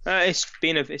 It's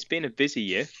been a busy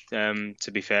year,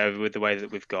 to be fair, with the way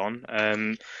that we've gone.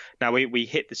 Now we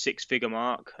hit the 6-figure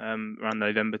mark around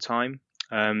November time.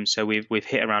 So we've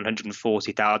hit around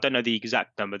 140,000. I don't know the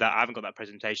exact number. That I haven't got that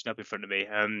presentation up in front of me.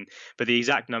 But the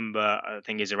exact number I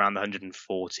think is around the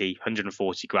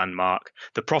 140 grand mark.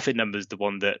 The profit number is the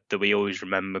one that we always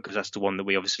remember, because that's the one that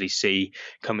we obviously see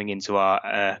coming into our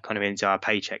into our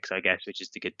paychecks, I guess, which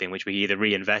is the good thing, which we either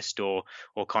reinvest or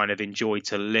kind of enjoy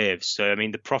to live. So I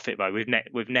mean, the profit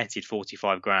we've netted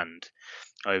 45 grand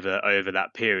over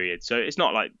that period. So it's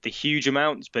not like the huge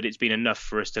amounts, but it's been enough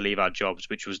for us to leave our jobs,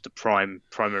 which was the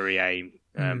primary aim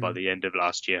by the end of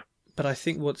last year. But I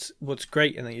think what's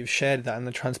great, and that you've shared that, and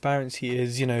the transparency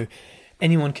is,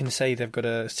 anyone can say they've got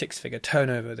a 6-figure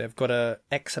turnover, they've got a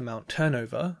X amount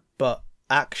turnover, but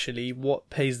actually what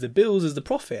pays the bills is the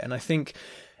profit. And I think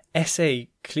SA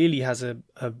clearly has a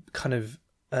kind of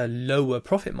a lower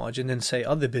profit margin than, say,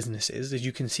 other businesses, as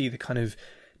you can see the kind of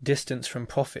distance from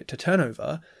profit to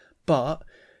turnover. But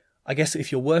I guess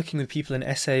if you're working with people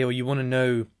in SA, or you want to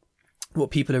know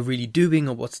what people are really doing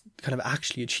or what's kind of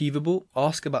actually achievable,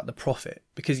 ask about the profit.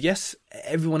 Because yes,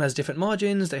 everyone has different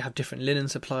margins, they have different linen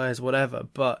suppliers, whatever,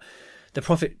 but the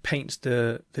profit paints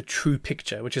the true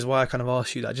picture, which is why I kind of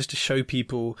asked you that, just to show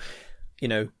people,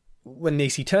 when they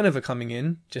see turnover coming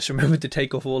in, just remember to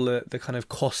take off all the kind of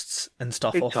costs and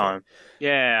stuff off it.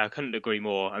 Yeah, I couldn't agree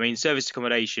more. I mean, service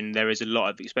accommodation, there is a lot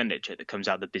of expenditure that comes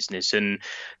out of the business, and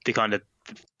the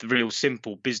real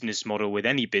simple business model with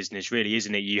any business, really,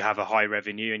 isn't it? You have a high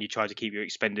revenue and you try to keep your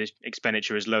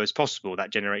expenditure as low as possible. That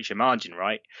generates your margin,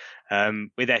 right?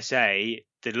 With SA,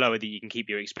 the lower that you can keep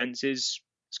your expenses,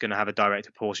 it's going to have a direct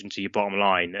proportion to your bottom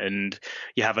line. And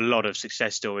you have a lot of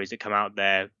success stories that come out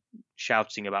there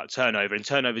shouting about turnover, and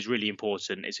turnover is really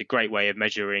important. It's a great way of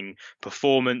measuring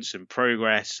performance and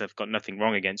progress. I've got nothing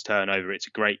wrong against turnover. It's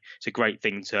a great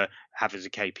thing to have as a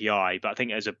KPI. But I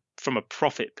think from a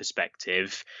profit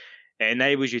perspective, it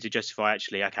enables you to justify,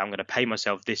 actually, okay, I'm going to pay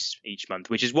myself this each month,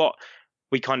 which is what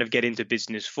we kind of get into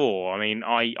business for. I mean,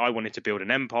 I wanted to build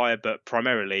an empire, but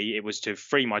primarily it was to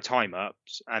free my time up.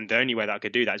 And the only way that I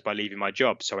could do that is by leaving my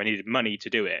job. So I needed money to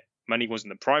do it. Money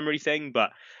wasn't the primary thing,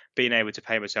 but being able to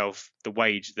pay myself the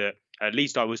wage that at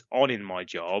least I was on in my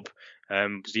job,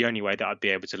 was the only way that I'd be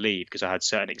able to leave, because I had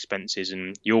certain expenses,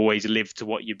 and you always live to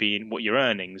what you're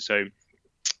earning. So,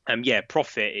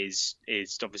 profit is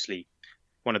obviously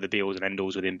one of the be-alls and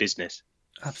end-alls within business.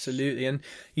 Absolutely. And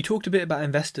you talked a bit about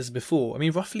investors before. I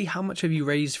mean, roughly how much have you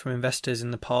raised from investors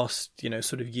in the past,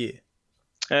 sort of year?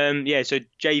 So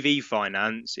JV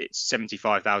finance, it's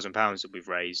 £75,000 that we've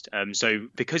raised. So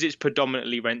because it's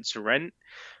predominantly rent to rent,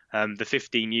 the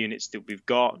 15 units that we've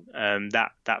got,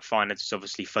 that finance has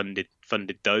obviously funded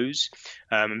those.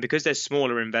 And because there's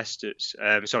smaller investments,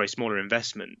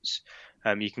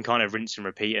 you can kind of rinse and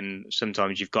repeat. And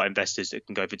sometimes you've got investors that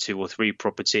can go for 2 or 3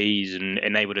 properties and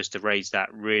enabled us to raise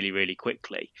that really, really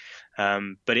quickly.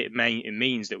 But it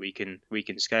means that we can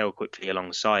scale quickly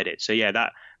alongside it. So yeah,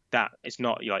 that it's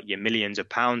not like your millions of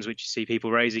pounds which you see people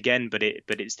raise again, but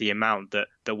it's the amount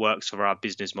that works for our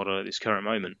business model at this current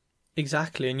moment.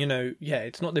 Exactly. And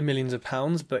it's not the millions of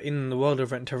pounds, but in the world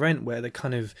of rent to rent, where the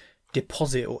kind of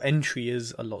deposit or entry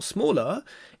is a lot smaller,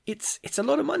 it's a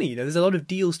lot of money. There's a lot of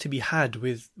deals to be had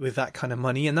with that kind of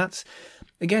money, and that's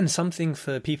again something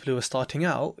for people who are starting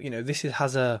out. This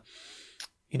has a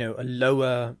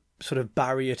lower sort of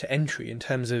barrier to entry in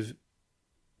terms of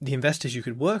the investors you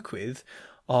could work with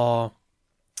are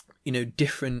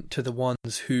different to the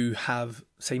ones who have,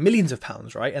 say, millions of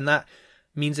pounds, right? And that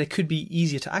means it could be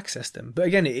easier to access them. But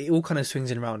again, it all kind of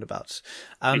swings in roundabouts.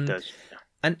 It does. Yeah.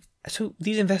 And so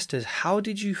these investors, how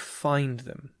did you find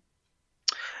them?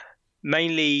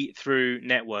 Mainly through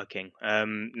networking.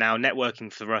 Now,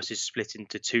 networking for us is split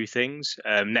into 2 things: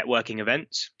 networking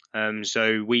events.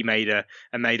 So we made a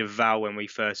vow when we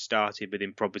first started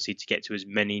within property to get to as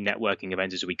many networking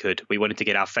events as we could. We wanted to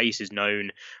get our faces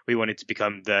known. We wanted to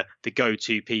become the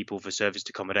go-to people for serviced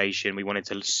accommodation. We wanted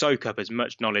to soak up as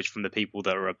much knowledge from the people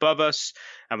that are above us,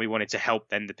 and we wanted to help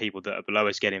then the people that are below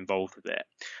us get involved with it.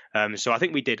 So I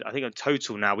think in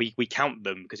total now we count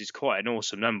them, because it's quite an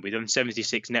awesome number. We've done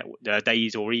 76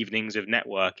 days or evenings of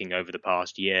networking over the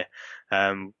past year,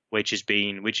 which has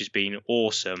been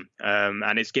awesome,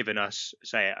 and it's given us,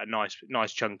 say, a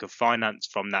nice chunk of finance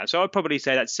from that. So I'd probably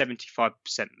say that's 75%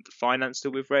 of the finance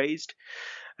that we've raised.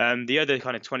 The other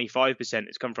kind of 25%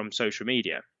 has come from social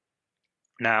media.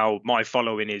 Now, my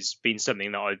following has been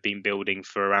something that I've been building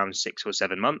for around 6 or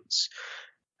 7 months.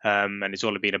 And it's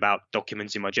all been about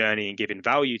documenting my journey and giving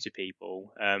value to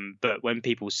people. But when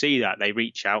people see that, they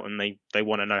reach out and they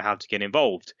want to know how to get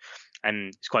involved. And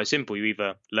it's quite simple. You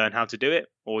either learn how to do it,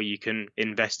 or you can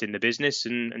invest in the business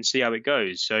and see how it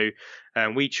goes. So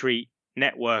we treat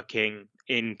networking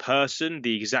in person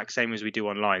the exact same as we do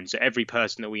online. So every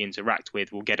person that we interact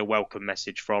with will get a welcome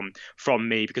message from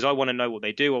me, because I want to know what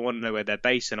they do. I want to know where they're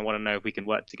based, and I want to know if we can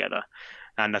work together.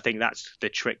 And I think that's the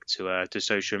trick to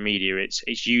social media.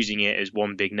 It's using it as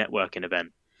one big networking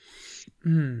event.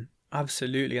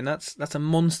 Absolutely, and that's a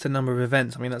monster number of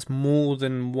events. I mean, that's more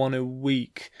than one a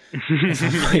week.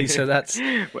 So that's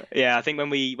yeah. I think when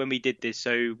we did this,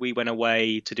 so we went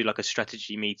away to do like a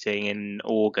strategy meeting in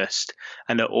August,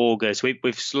 and at August we've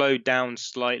slowed down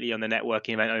slightly on the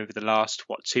networking event over the last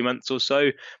 2 months or so.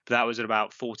 But that was at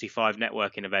about 45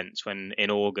 networking events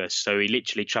in August. So we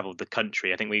literally travelled the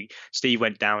country. I think Steve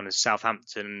went down as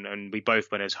Southampton, and we both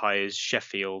went as high as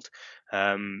Sheffield.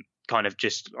 Kind of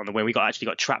just on the way we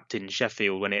got trapped in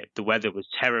Sheffield when the weather was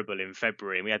terrible in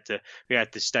February, and we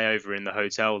had to stay over in the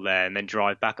hotel there and then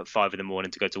drive back at 5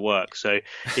 a.m. to go to work. So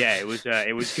yeah, it was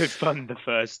good fun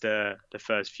the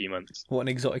first few months. What an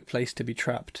exotic place to be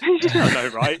trapped. I know,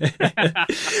 right?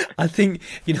 I think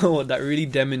what that really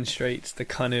demonstrates the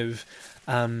kind of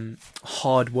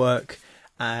hard work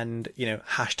and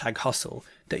 #hustle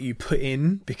that you put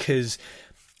in, because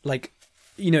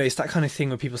it's that kind of thing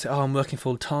where people say, oh, I'm working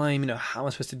full time, how am I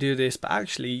supposed to do this? But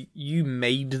actually, you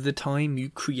made the time, you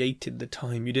created the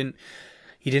time. You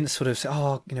didn't sort of say,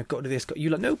 oh, got to do this.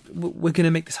 You're like, no, we're going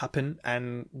to make this happen,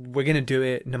 and we're going to do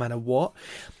it no matter what.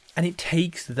 And it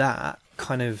takes that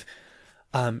kind of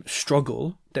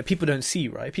struggle that people don't see,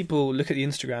 right? People look at the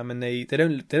Instagram and they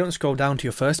don't scroll down to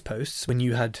your first posts when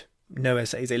you had no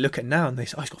essays. They look at now and they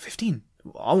say, oh, he's got 15.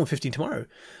 I want 15 tomorrow.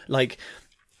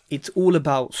 It's all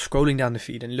about scrolling down the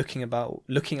feed and looking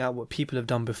at what people have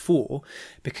done before,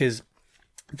 because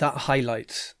that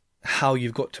highlights how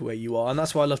you've got to where you are. And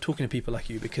that's why I love talking to people like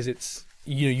you, because it's,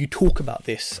 you talk about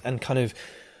this and kind of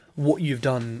what you've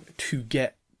done to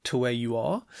get to where you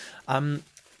are. And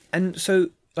so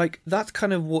that's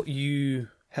kind of what you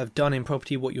have done in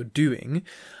property, what you're doing.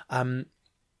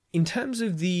 In terms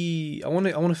of I want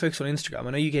to focus on Instagram. I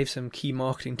know you gave some key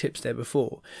marketing tips there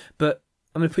before, but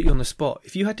I'm going to put you on the spot.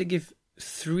 If you had to give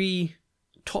 3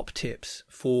 top tips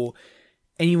for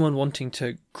anyone wanting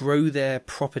to grow their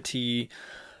property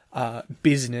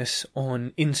business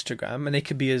on Instagram, and they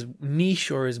could be as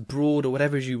niche or as broad or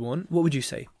whatever as you want, what would you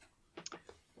say?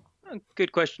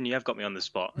 Good question. You have got me on the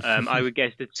spot. I would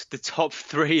guess the top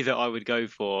three that I would go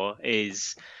for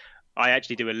is, I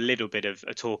actually do a little bit of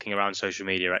talking around social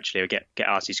media. Actually, I get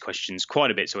asked these questions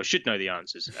quite a bit, so I should know the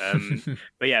answers.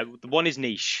 But yeah, the one is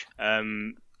niche. A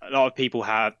lot of people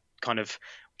have kind of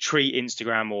treat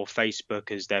Instagram or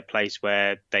Facebook as their place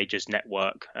where they just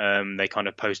network. They kind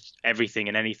of post everything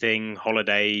and anything: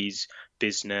 holidays,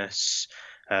 business,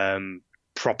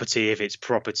 property, if it's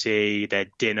property, their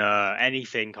dinner,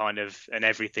 anything kind of, and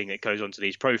everything that goes onto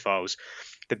these profiles.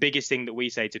 The biggest thing that we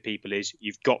say to people is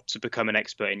you've got to become an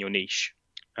expert in your niche.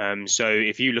 So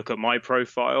if you look at my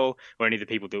profile or any of the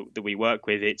people that we work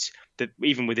with, it's that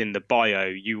even within the bio,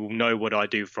 you will know what I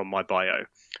do from my bio.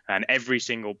 And every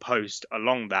single post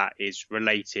along that is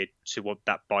related to what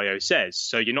that bio says.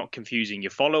 So you're not confusing your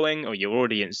following or your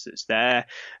audience that's there.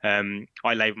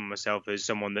 I label myself as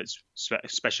someone that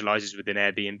specializes within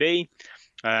Airbnb.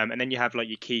 And then you have like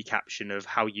your key caption of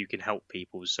how you can help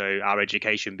people. So our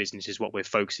education business is what we're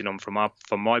focusing on from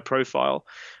my profile.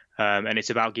 And it's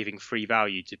about giving free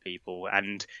value to people,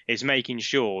 and it's making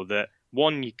sure that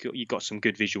one, you got some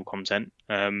good visual content,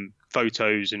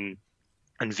 photos and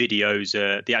videos.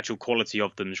 The actual quality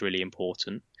of them is really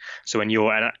important. So when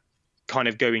you're kind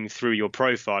of going through your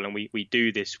profile, and we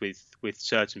do this with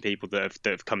certain people that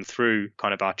have come through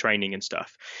kind of our training and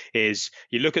stuff, is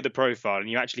you look at the profile and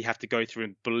you actually have to go through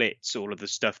and blitz all of the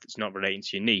stuff that's not relating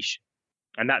to your niche.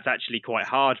 And that's actually quite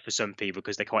hard for some people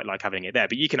because they quite like having it there.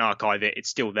 But you can archive it. It's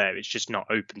still there. It's just not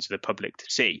open to the public to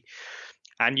see.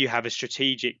 And you have a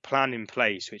strategic plan in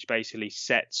place, which basically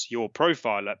sets your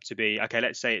profile up to be, okay,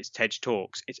 let's say it's TED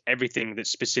Talks. It's everything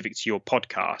that's specific to your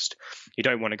podcast. You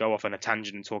don't want to go off on a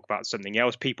tangent and talk about something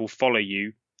else. People follow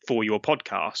you for your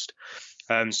podcast.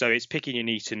 So it's picking your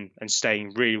niche and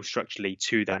staying real structurally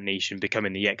to that niche and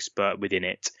becoming the expert within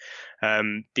it.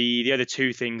 The other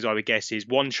two things I would guess is,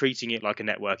 one, treating it like a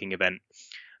networking event.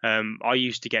 I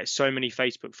used to get so many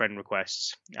Facebook friend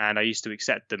requests, and I used to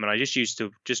accept them, and I just used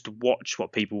to watch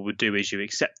what people would do as you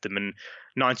accept them, and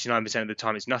 99% of the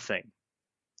time it's nothing.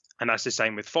 And that's the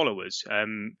same with followers.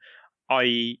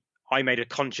 I made a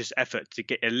conscious effort to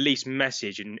get at least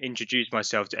message and introduce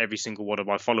myself to every single one of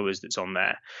my followers that's on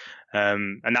there.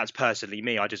 And that's personally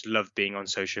me. I just love being on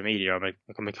social media. I'm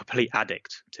a complete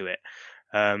addict to it.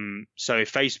 So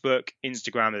Facebook,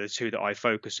 Instagram are the two that I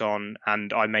focus on,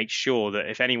 and I make sure that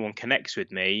if anyone connects with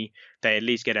me, they at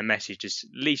least get a message, just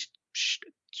at least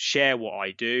share what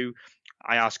I do.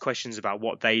 I ask questions about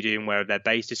what they do and where they're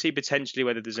based to see potentially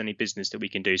whether there's any business that we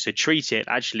can do. So treat it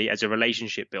actually as a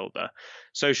relationship builder.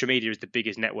 Social media is the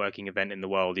biggest networking event in the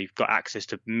world. You've got access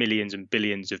to millions and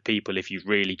billions of people if you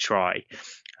really try.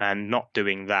 And not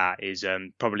doing that is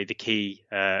probably the key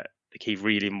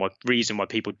reason why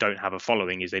people don't have a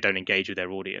following, is they don't engage with their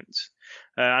audience.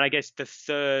 And I guess the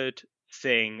third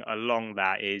thing along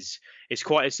that is, it's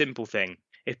quite a simple thing.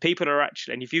 If people are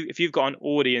actually, and if you've got an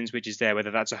audience which is there, whether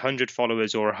that's 100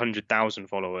 followers or 100,000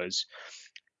 followers,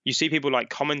 you see people like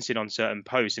commenting on certain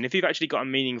posts. And if you've actually got a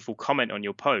meaningful comment on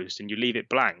your post and you leave it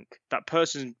blank, that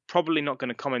person's probably not going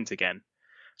to comment again.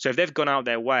 So if they've gone out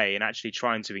their way and actually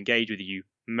trying to engage with you,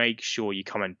 make sure you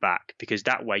comment back, because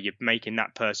that way you're making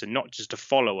that person not just a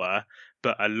follower,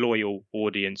 but a loyal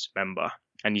audience member.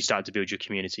 And you start to build your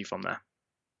community from there.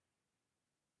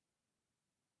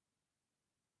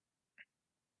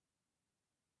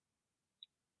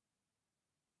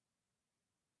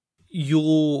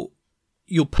 Your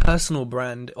personal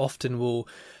brand often will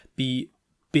be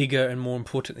bigger and more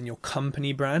important than your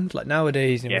company brand. Like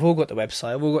nowadays, we've all got the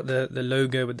website, we've all got the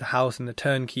logo with the house and the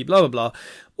turnkey, blah, blah, blah,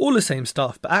 all the same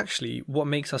stuff. But actually what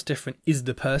makes us different is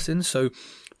the person. So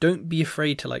don't be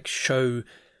afraid to like show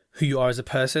who you are as a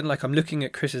person. Like I'm looking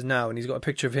at Chris's now, and he's got a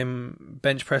picture of him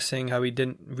bench pressing, how he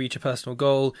didn't reach a personal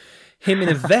goal, him in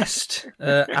a vest,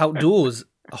 outdoors,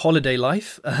 a holiday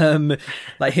life,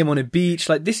 like him on a beach.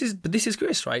 Like this is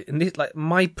Chris, right? And this, like,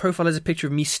 my profile is a picture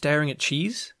of me staring at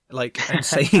cheese, like, and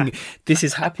saying this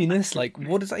is happiness. Like,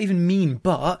 what does that even mean?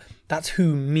 But that's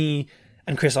who me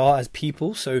and Chris are as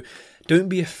people. So don't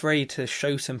be afraid to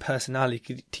show some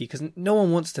personality, because no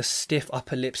one wants the stiff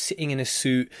upper lip sitting in a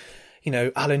suit,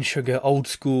 Alan Sugar, old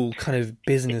school kind of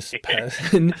business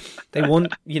person. They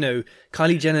want,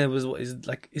 Kylie Jenner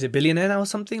is a billionaire now or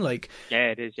something, like. Yeah,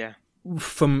 it is. Yeah.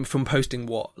 From posting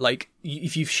what? Like,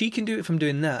 if she can do it from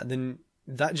doing that, then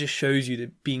that just shows you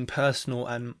that being personal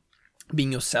and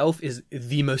being yourself is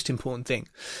the most important thing.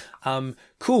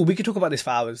 Cool. We could talk about this for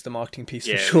hours, the marketing piece,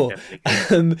 for sure.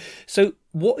 So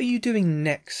what are you doing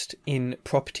next in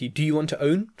property? Do you want to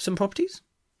own some properties?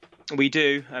 We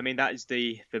do. I mean, that is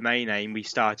the main aim. We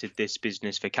started this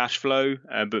business for cash flow,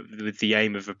 but with the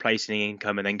aim of replacing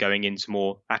income and then going into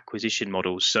more acquisition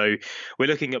models. So we're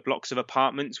looking at blocks of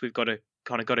apartments. We've got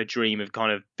a dream of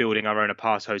kind of building our own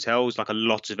apart hotels, like a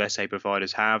lot of SA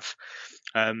providers have.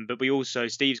 But we also,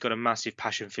 Steve's got a massive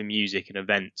passion for music and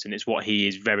events, and it's what he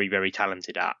is very, very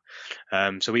talented at.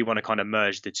 So we want to kind of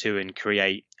merge the two and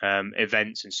create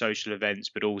events and social events,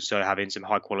 but also having some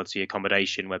high quality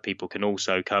accommodation where people can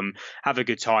also come have a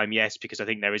good time. Yes, because I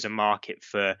think there is a market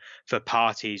for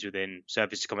parties within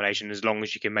service accommodation, as long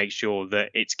as you can make sure that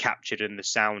it's captured and the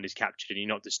sound is captured and you're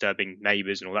not disturbing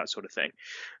neighbours and all that sort of thing.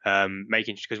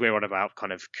 Because we're on about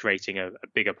kind of creating a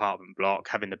big apartment block,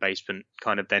 having the basement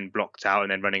kind of then blocked out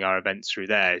and then running our events through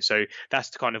there. So that's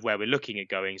kind of where we're looking at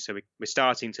going. So we're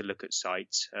starting to look at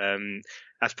sites.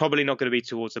 That's probably not going to be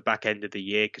towards the back end of the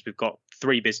year, because we've got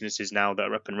 3 businesses now that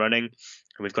are up and running.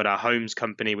 And we've got our homes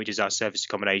company, which is our service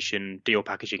accommodation, deal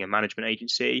packaging and management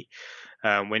agency.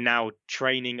 We're now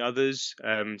training others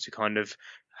to kind of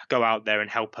go out there and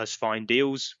help us find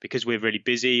deals, because we're really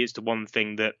busy. It's the one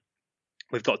thing that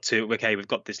we've got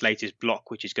this latest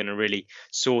block, which is going to really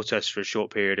sort us for a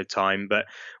short period of time, but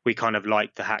we kind of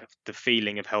like the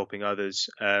feeling of helping others.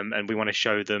 And we want to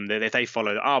show them that if they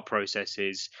follow our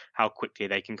processes, how quickly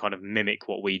they can kind of mimic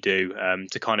what we do,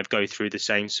 to kind of go through the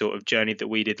same sort of journey that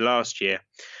we did last year.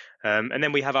 And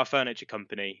then we have our furniture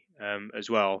company as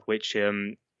well, which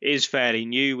is fairly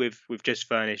new. We've just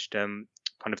furnished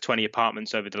kind of 20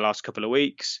 apartments over the last couple of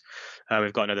weeks.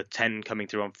 We've got another 10 coming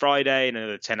through on Friday and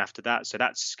another 10 after that. So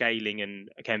that's scaling and,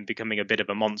 again, becoming a bit of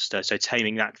a monster. So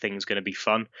taming that thing's going to be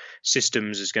fun.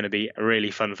 Systems is going to be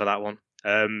really fun for that one.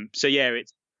 So yeah,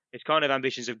 it's kind of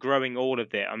ambitions of growing all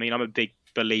of it. I mean, I'm a big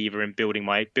believer in building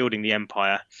the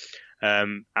empire.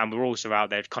 And we're also out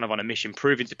there kind of on a mission,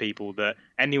 proving to people that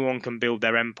anyone can build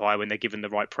their empire when they're given the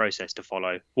right process to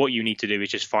follow. What you need to do is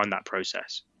just find that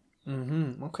process.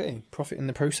 Okay, profit in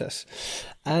the process.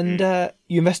 And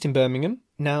you invest in Birmingham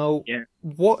now. Yeah.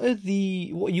 What are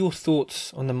your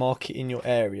thoughts on the market in your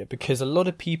area? Because a lot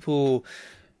of people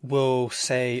will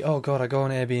say, "Oh God, I go on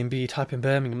Airbnb, type in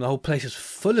Birmingham, the whole place is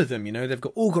full of them. You know, they've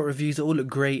all got reviews that all look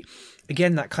great."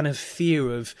 Again, that kind of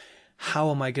fear of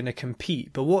how am I going to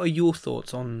compete? But what are your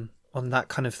thoughts on that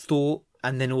kind of thought,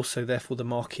 and then also therefore the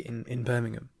market in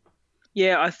Birmingham?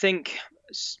 Yeah, I think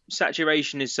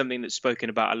saturation is something that's spoken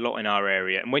about a lot in our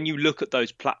area. And when you look at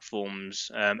those platforms,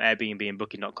 Airbnb and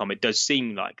Booking.com, it does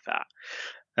seem like that.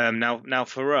 Now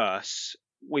for us,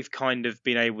 we've kind of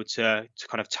been able to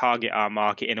kind of target our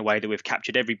market in a way that we've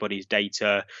captured everybody's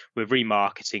data. We're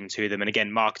remarketing to them. And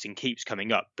again, marketing keeps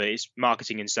coming up, but it's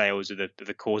marketing and sales are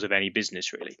the cause of any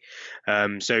business, really.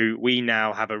 So we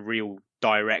now have a real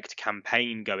direct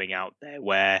campaign going out there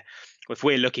where if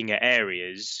we're looking at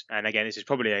areas, and again, this is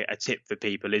probably a tip for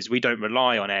people, is we don't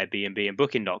rely on Airbnb and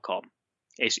Booking.com.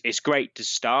 It's great to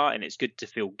start and it's good to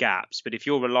fill gaps, but if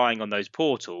you're relying on those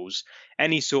portals,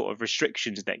 any sort of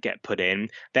restrictions that get put in,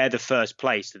 they're the first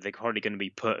place that they're probably going to be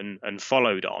put and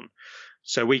followed on.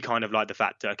 So we kind of like the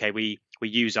fact that, okay, we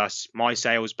use my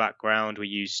sales background, we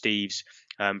use Steve's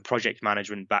project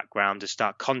management background to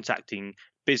start contacting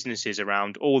businesses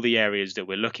around all the areas that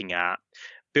we're looking at,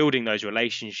 building those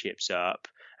relationships up,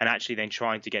 and actually then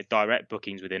trying to get direct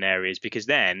bookings within areas, because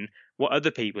then what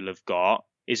other people have got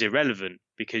is irrelevant,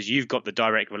 because you've got the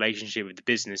direct relationship with the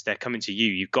business. They're coming to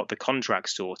you. You've got the contract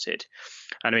sorted.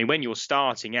 And I mean, when you're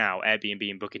starting out,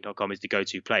 Airbnb and Booking.com is the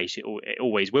go-to place. It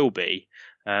always will be.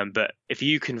 But if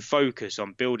you can focus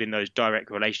on building those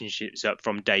direct relationships up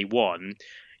from day one,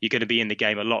 you're going to be in the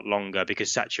game a lot longer,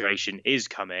 because saturation is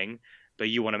coming. But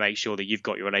you want to make sure that you've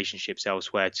got your relationships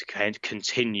elsewhere to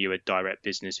continue a direct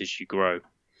business as you grow.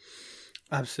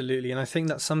 Absolutely. And I think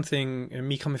that's something,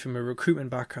 me coming from a recruitment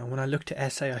background, when I looked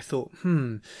at SA, I thought,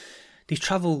 these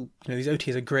these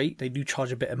OTAs are great. They do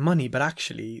charge a bit of money, but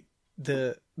actually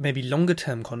the maybe longer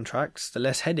term contracts, the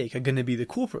less headache, are going to be the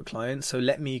corporate clients. So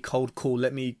let me cold call,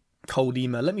 let me cold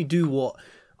email, let me do what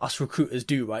us recruiters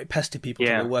do, right? Pester people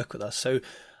to work with us. So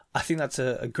I think that's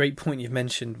a great point you've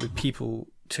mentioned with people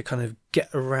to kind of get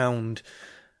around,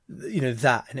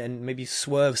 that and maybe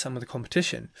swerve some of the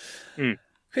competition.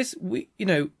 Chris, we've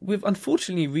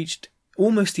unfortunately reached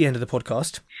almost the end of the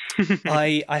podcast.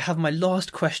 I have my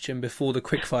last question before the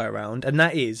quickfire round, and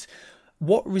that is,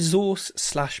 what resource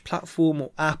 / platform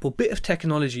or app or bit of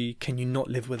technology can you not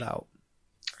live without?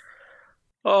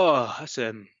 Oh, that's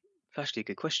Actually, a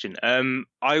good question.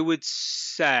 I would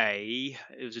say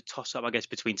it was a toss-up, I guess,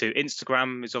 between two.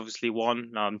 Instagram is obviously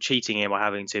one. I'm cheating here by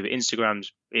having two, but Instagram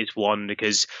is one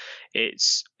because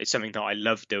it's something that I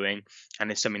love doing,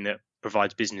 and it's something that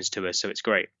provides business to us, so it's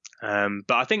great.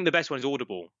 But I think the best one is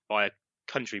Audible by a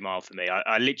country mile for me.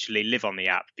 I literally live on the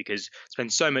app because I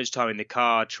spend so much time in the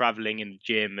car, traveling, in the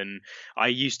gym, and I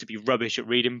used to be rubbish at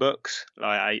reading books.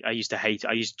 Like I used to hate.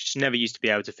 Just never used to be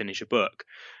able to finish a book.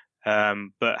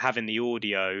 But having the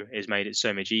audio has made it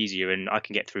so much easier, and I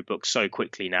can get through books so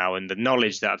quickly now. And the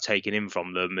knowledge that I've taken in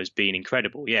from them has been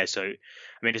incredible. Yeah, so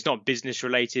I mean, it's not business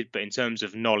related, but in terms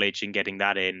of knowledge and getting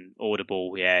that in,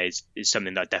 Audible, yeah, is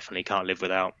something that I definitely can't live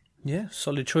without. Yeah,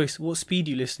 solid choice. What speed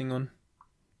are you listening on?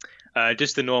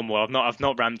 Just the normal. I've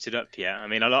not ramped it up yet. I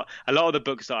mean, a lot of the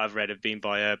books that I've read have been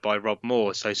by Rob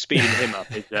Moore, so speeding him up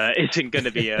isn't going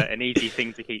to be an easy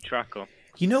thing to keep track of.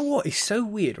 You know what? It's so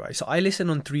weird, right? So I listen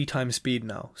on 3 times speed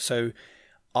now. So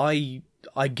I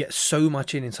get so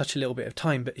much in such a little bit of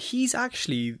time. But he's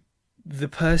actually the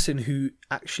person who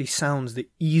actually sounds the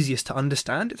easiest to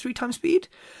understand at 3 times speed.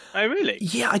 Oh, really?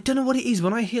 Yeah, I don't know what it is.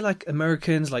 When I hear like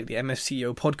Americans, like the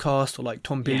MFCEO podcast or like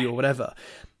Tom Billy or whatever,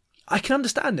 I can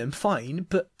understand him fine.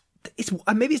 But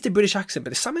maybe it's the British accent,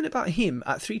 but there's something about him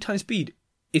at 3 times speed.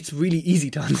 It's really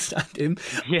easy to understand him.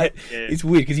 It's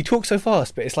weird because he talks so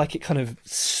fast, but it's like it kind of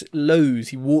slows.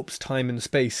 He warps time and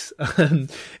space.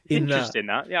 Interesting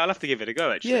that. Yeah, I'll have to give it a go,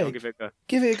 actually. Yeah, I'll give it a go.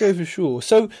 Give it a go for sure.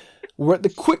 So we're at the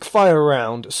quick fire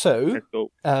round. So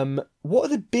what are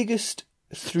the biggest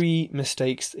 3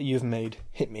 mistakes that you've made?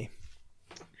 Hit me.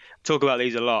 Talk about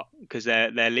these a lot because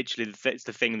they're literally it's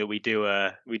the thing that we do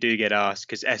get asked,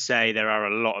 because SA there are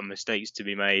a lot of mistakes to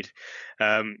be made.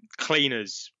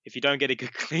 Cleaners, if you don't get a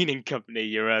good cleaning company,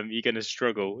 you're going to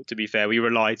struggle. To be fair, we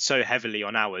relied so heavily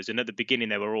on ours, and at the beginning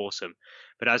they were awesome,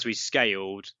 but as we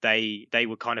scaled, they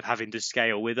were kind of having to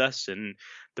scale with us, and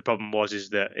the problem is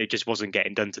that it just wasn't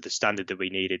getting done to the standard that we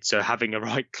needed. So having a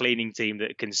right cleaning team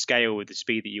that can scale with the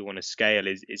speed that you want to scale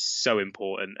is so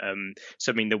important.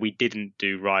 Something that we didn't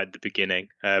do right at the beginning,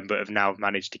 but have now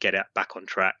managed to get it back on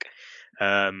track.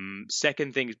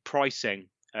 Second thing is pricing.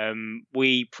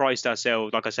 We priced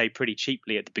ourselves, like I say, pretty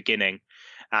cheaply at the beginning,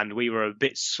 and we were a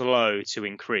bit slow to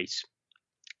increase.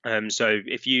 So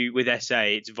with SA,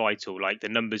 it's vital. Like the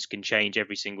numbers can change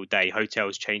every single day.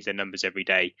 Hotels change their numbers every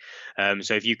day.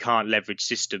 So if you can't leverage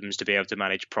systems to be able to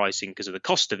manage pricing because of the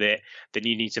cost of it, then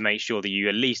you need to make sure that you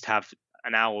at least have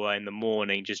an hour in the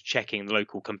morning just checking the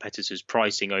local competitors'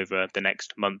 pricing over the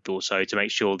next month or so to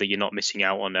make sure that you're not missing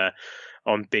out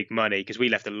on big money, because we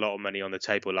left a lot of money on the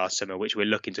table last summer, which we're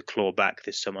looking to claw back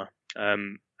this summer.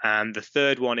 And the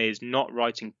third one is not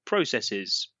writing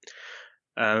processes.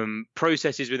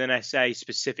 Processes within SA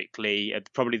specifically are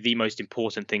probably the most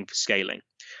important thing for scaling,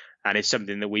 and it's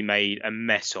something that we made a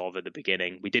mess of at the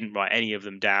beginning. We didn't write any of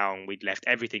them down. We'd left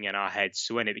everything in our heads.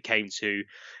 So when it came to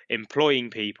employing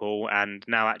people and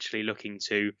now actually looking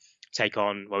to take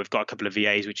on, well, we've got a couple of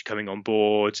VAs which are coming on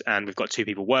board, and we've got 2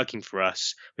 people working for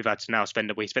us. We've had to now spent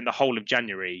the whole of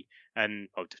January and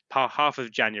half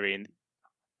of January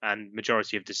and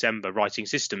majority of December writing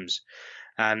systems,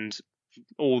 and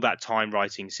all that time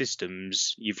writing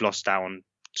systems, you've lost out on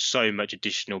so much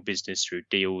additional business through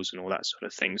deals and all that sort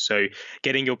of thing. So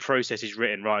getting your processes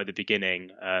written right at the beginning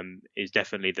is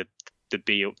definitely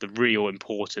the real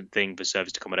important thing for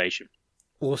serviced accommodation.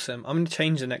 Awesome. I'm going to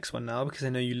change the next one now because I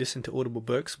know you listen to Audible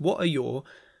books. What are your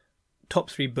top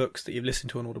 3 books that you've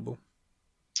listened to on Audible?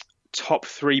 Top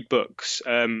 3 books.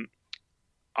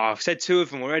 I've said 2 of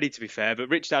them already, to be fair, but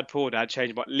Rich Dad Poor Dad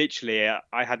changed. But literally,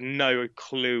 I had no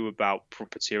clue about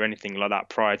property or anything like that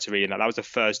prior to reading that. That was the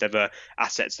first ever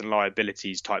assets and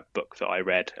liabilities type book that I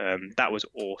read. That was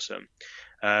awesome.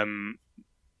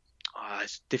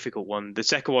 It's a difficult one. The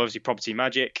second one was Property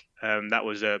Magic. That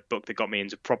was a book that got me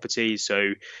into property,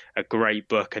 so a great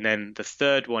book. And then the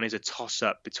third one is a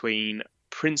toss-up between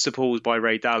Principles by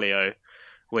Ray Dalio,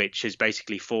 which has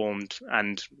basically formed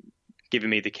and given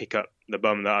me the kick up the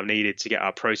bum that I've needed to get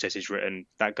our processes written.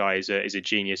 That guy is a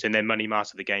genius. And then Money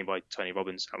Master the Game by Tony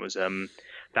Robbins.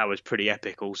 That was pretty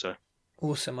epic also.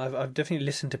 Awesome. I've definitely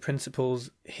listened to Principles.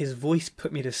 His voice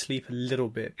put me to sleep a little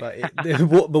bit, but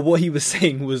what he was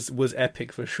saying was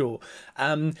epic for sure.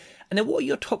 And then what are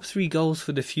your top 3 goals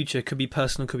for the future? Could be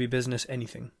personal, could be business,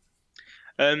 anything.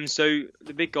 So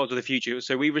the big goals of the future.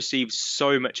 So we received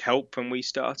so much help when we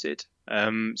started.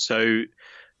 So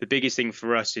the biggest thing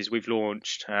for us is we've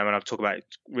launched, and I'll talk about it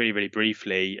really, really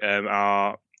briefly,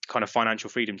 our kind of financial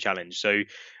freedom challenge. So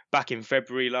back in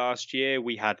February last year,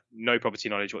 we had no property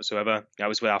knowledge whatsoever. That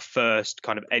was our first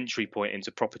kind of entry point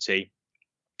into property.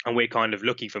 And we're kind of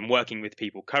looking from working with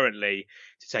people currently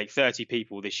to take 30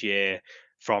 people this year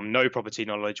from no property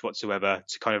knowledge whatsoever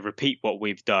to kind of repeat what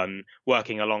we've done,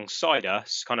 working alongside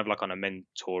us, kind of like on a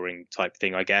mentoring type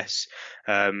thing, I guess,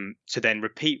 to then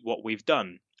repeat what we've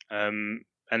done.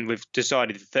 And we've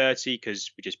decided 30 because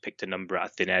we just picked a number out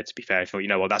of thin air, to be fair. I thought, you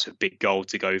know what, that's a big goal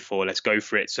to go for. Let's go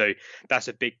for it. So that's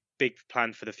a big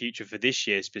plan for the future for this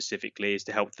year specifically, is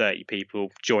to help 30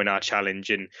 people join our challenge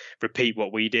and repeat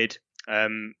what we did. I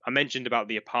mentioned about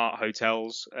the apart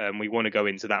hotels. We want to go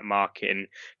into that market and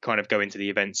kind of go into the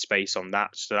event space on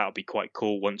that. So that'll be quite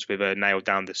cool once we've nailed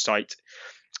down the site.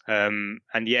 And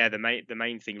yeah, the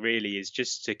main thing really is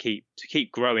just to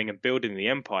keep growing and building the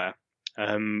empire.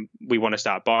 We want to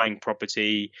start buying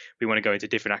property. We want to go into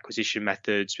different acquisition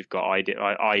methods. We've got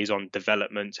eyes on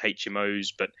development, HMOs,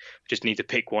 but we just need to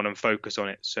pick one and focus on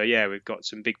it. So yeah, we've got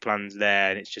some big plans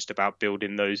there, and it's just about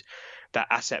building that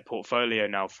asset portfolio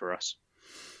now for us.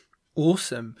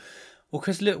 Awesome. Well,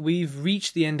 Chris, look, we've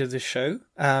reached the end of the show.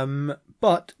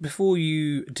 But before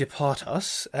you depart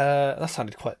us, that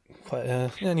sounded quite.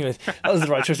 Anyways, that was the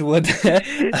right choice of word there.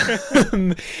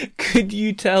 Could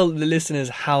you tell the listeners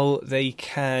how they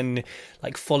can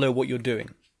follow what you're doing?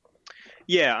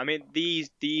 Yeah, I mean, the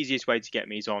easiest way to get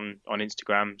me is on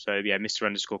Instagram. So yeah,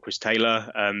 Mr._Chris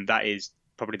Taylor. That is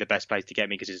probably the best place to get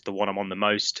me because it's the one I'm on the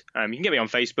most. You can get me on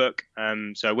Facebook.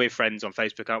 So we're friends on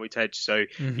Facebook, aren't we, Tej? So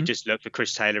you just look for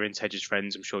Chris Taylor in Tej's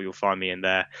Friends. I'm sure you'll find me in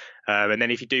there. And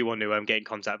then if you do want to get in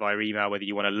contact via email, whether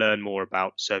you want to learn more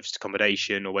about serviced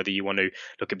accommodation or whether you want to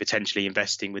look at potentially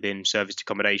investing within serviced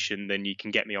accommodation, then you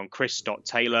can get me on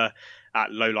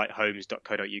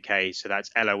chris.taylor@lowlighthomes.co.uk. So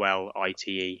that's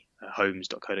LOLITE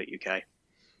homes.co.uk.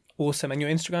 Awesome. And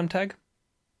your Instagram tag?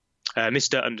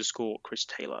 Mr._Chris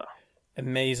Taylor.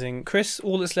 Amazing. Chris,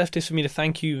 all that's left is for me to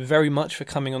thank you very much for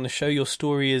coming on the show. Your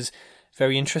story is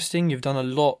very interesting. You've done a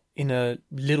lot in a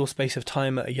little space of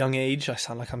time at a young age. I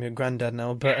sound like I'm your granddad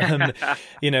now, but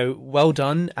well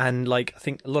done. And I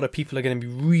think a lot of people are going to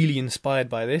be really inspired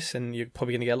by this, and you're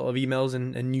probably going to get a lot of emails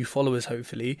and new followers,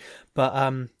 hopefully. But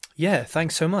yeah,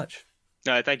 thanks so much.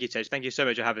 No, thank you, Tej. Thank you so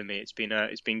much for having me. It's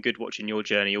been good watching your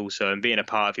journey also, and being a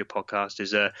part of your podcast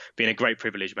has been a great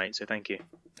privilege, mate. So thank you.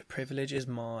 The privilege is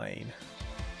mine.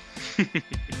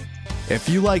 If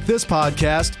you like this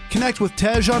podcast, connect with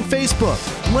Tej on Facebook,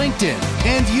 LinkedIn,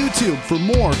 and YouTube for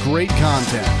more great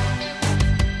content.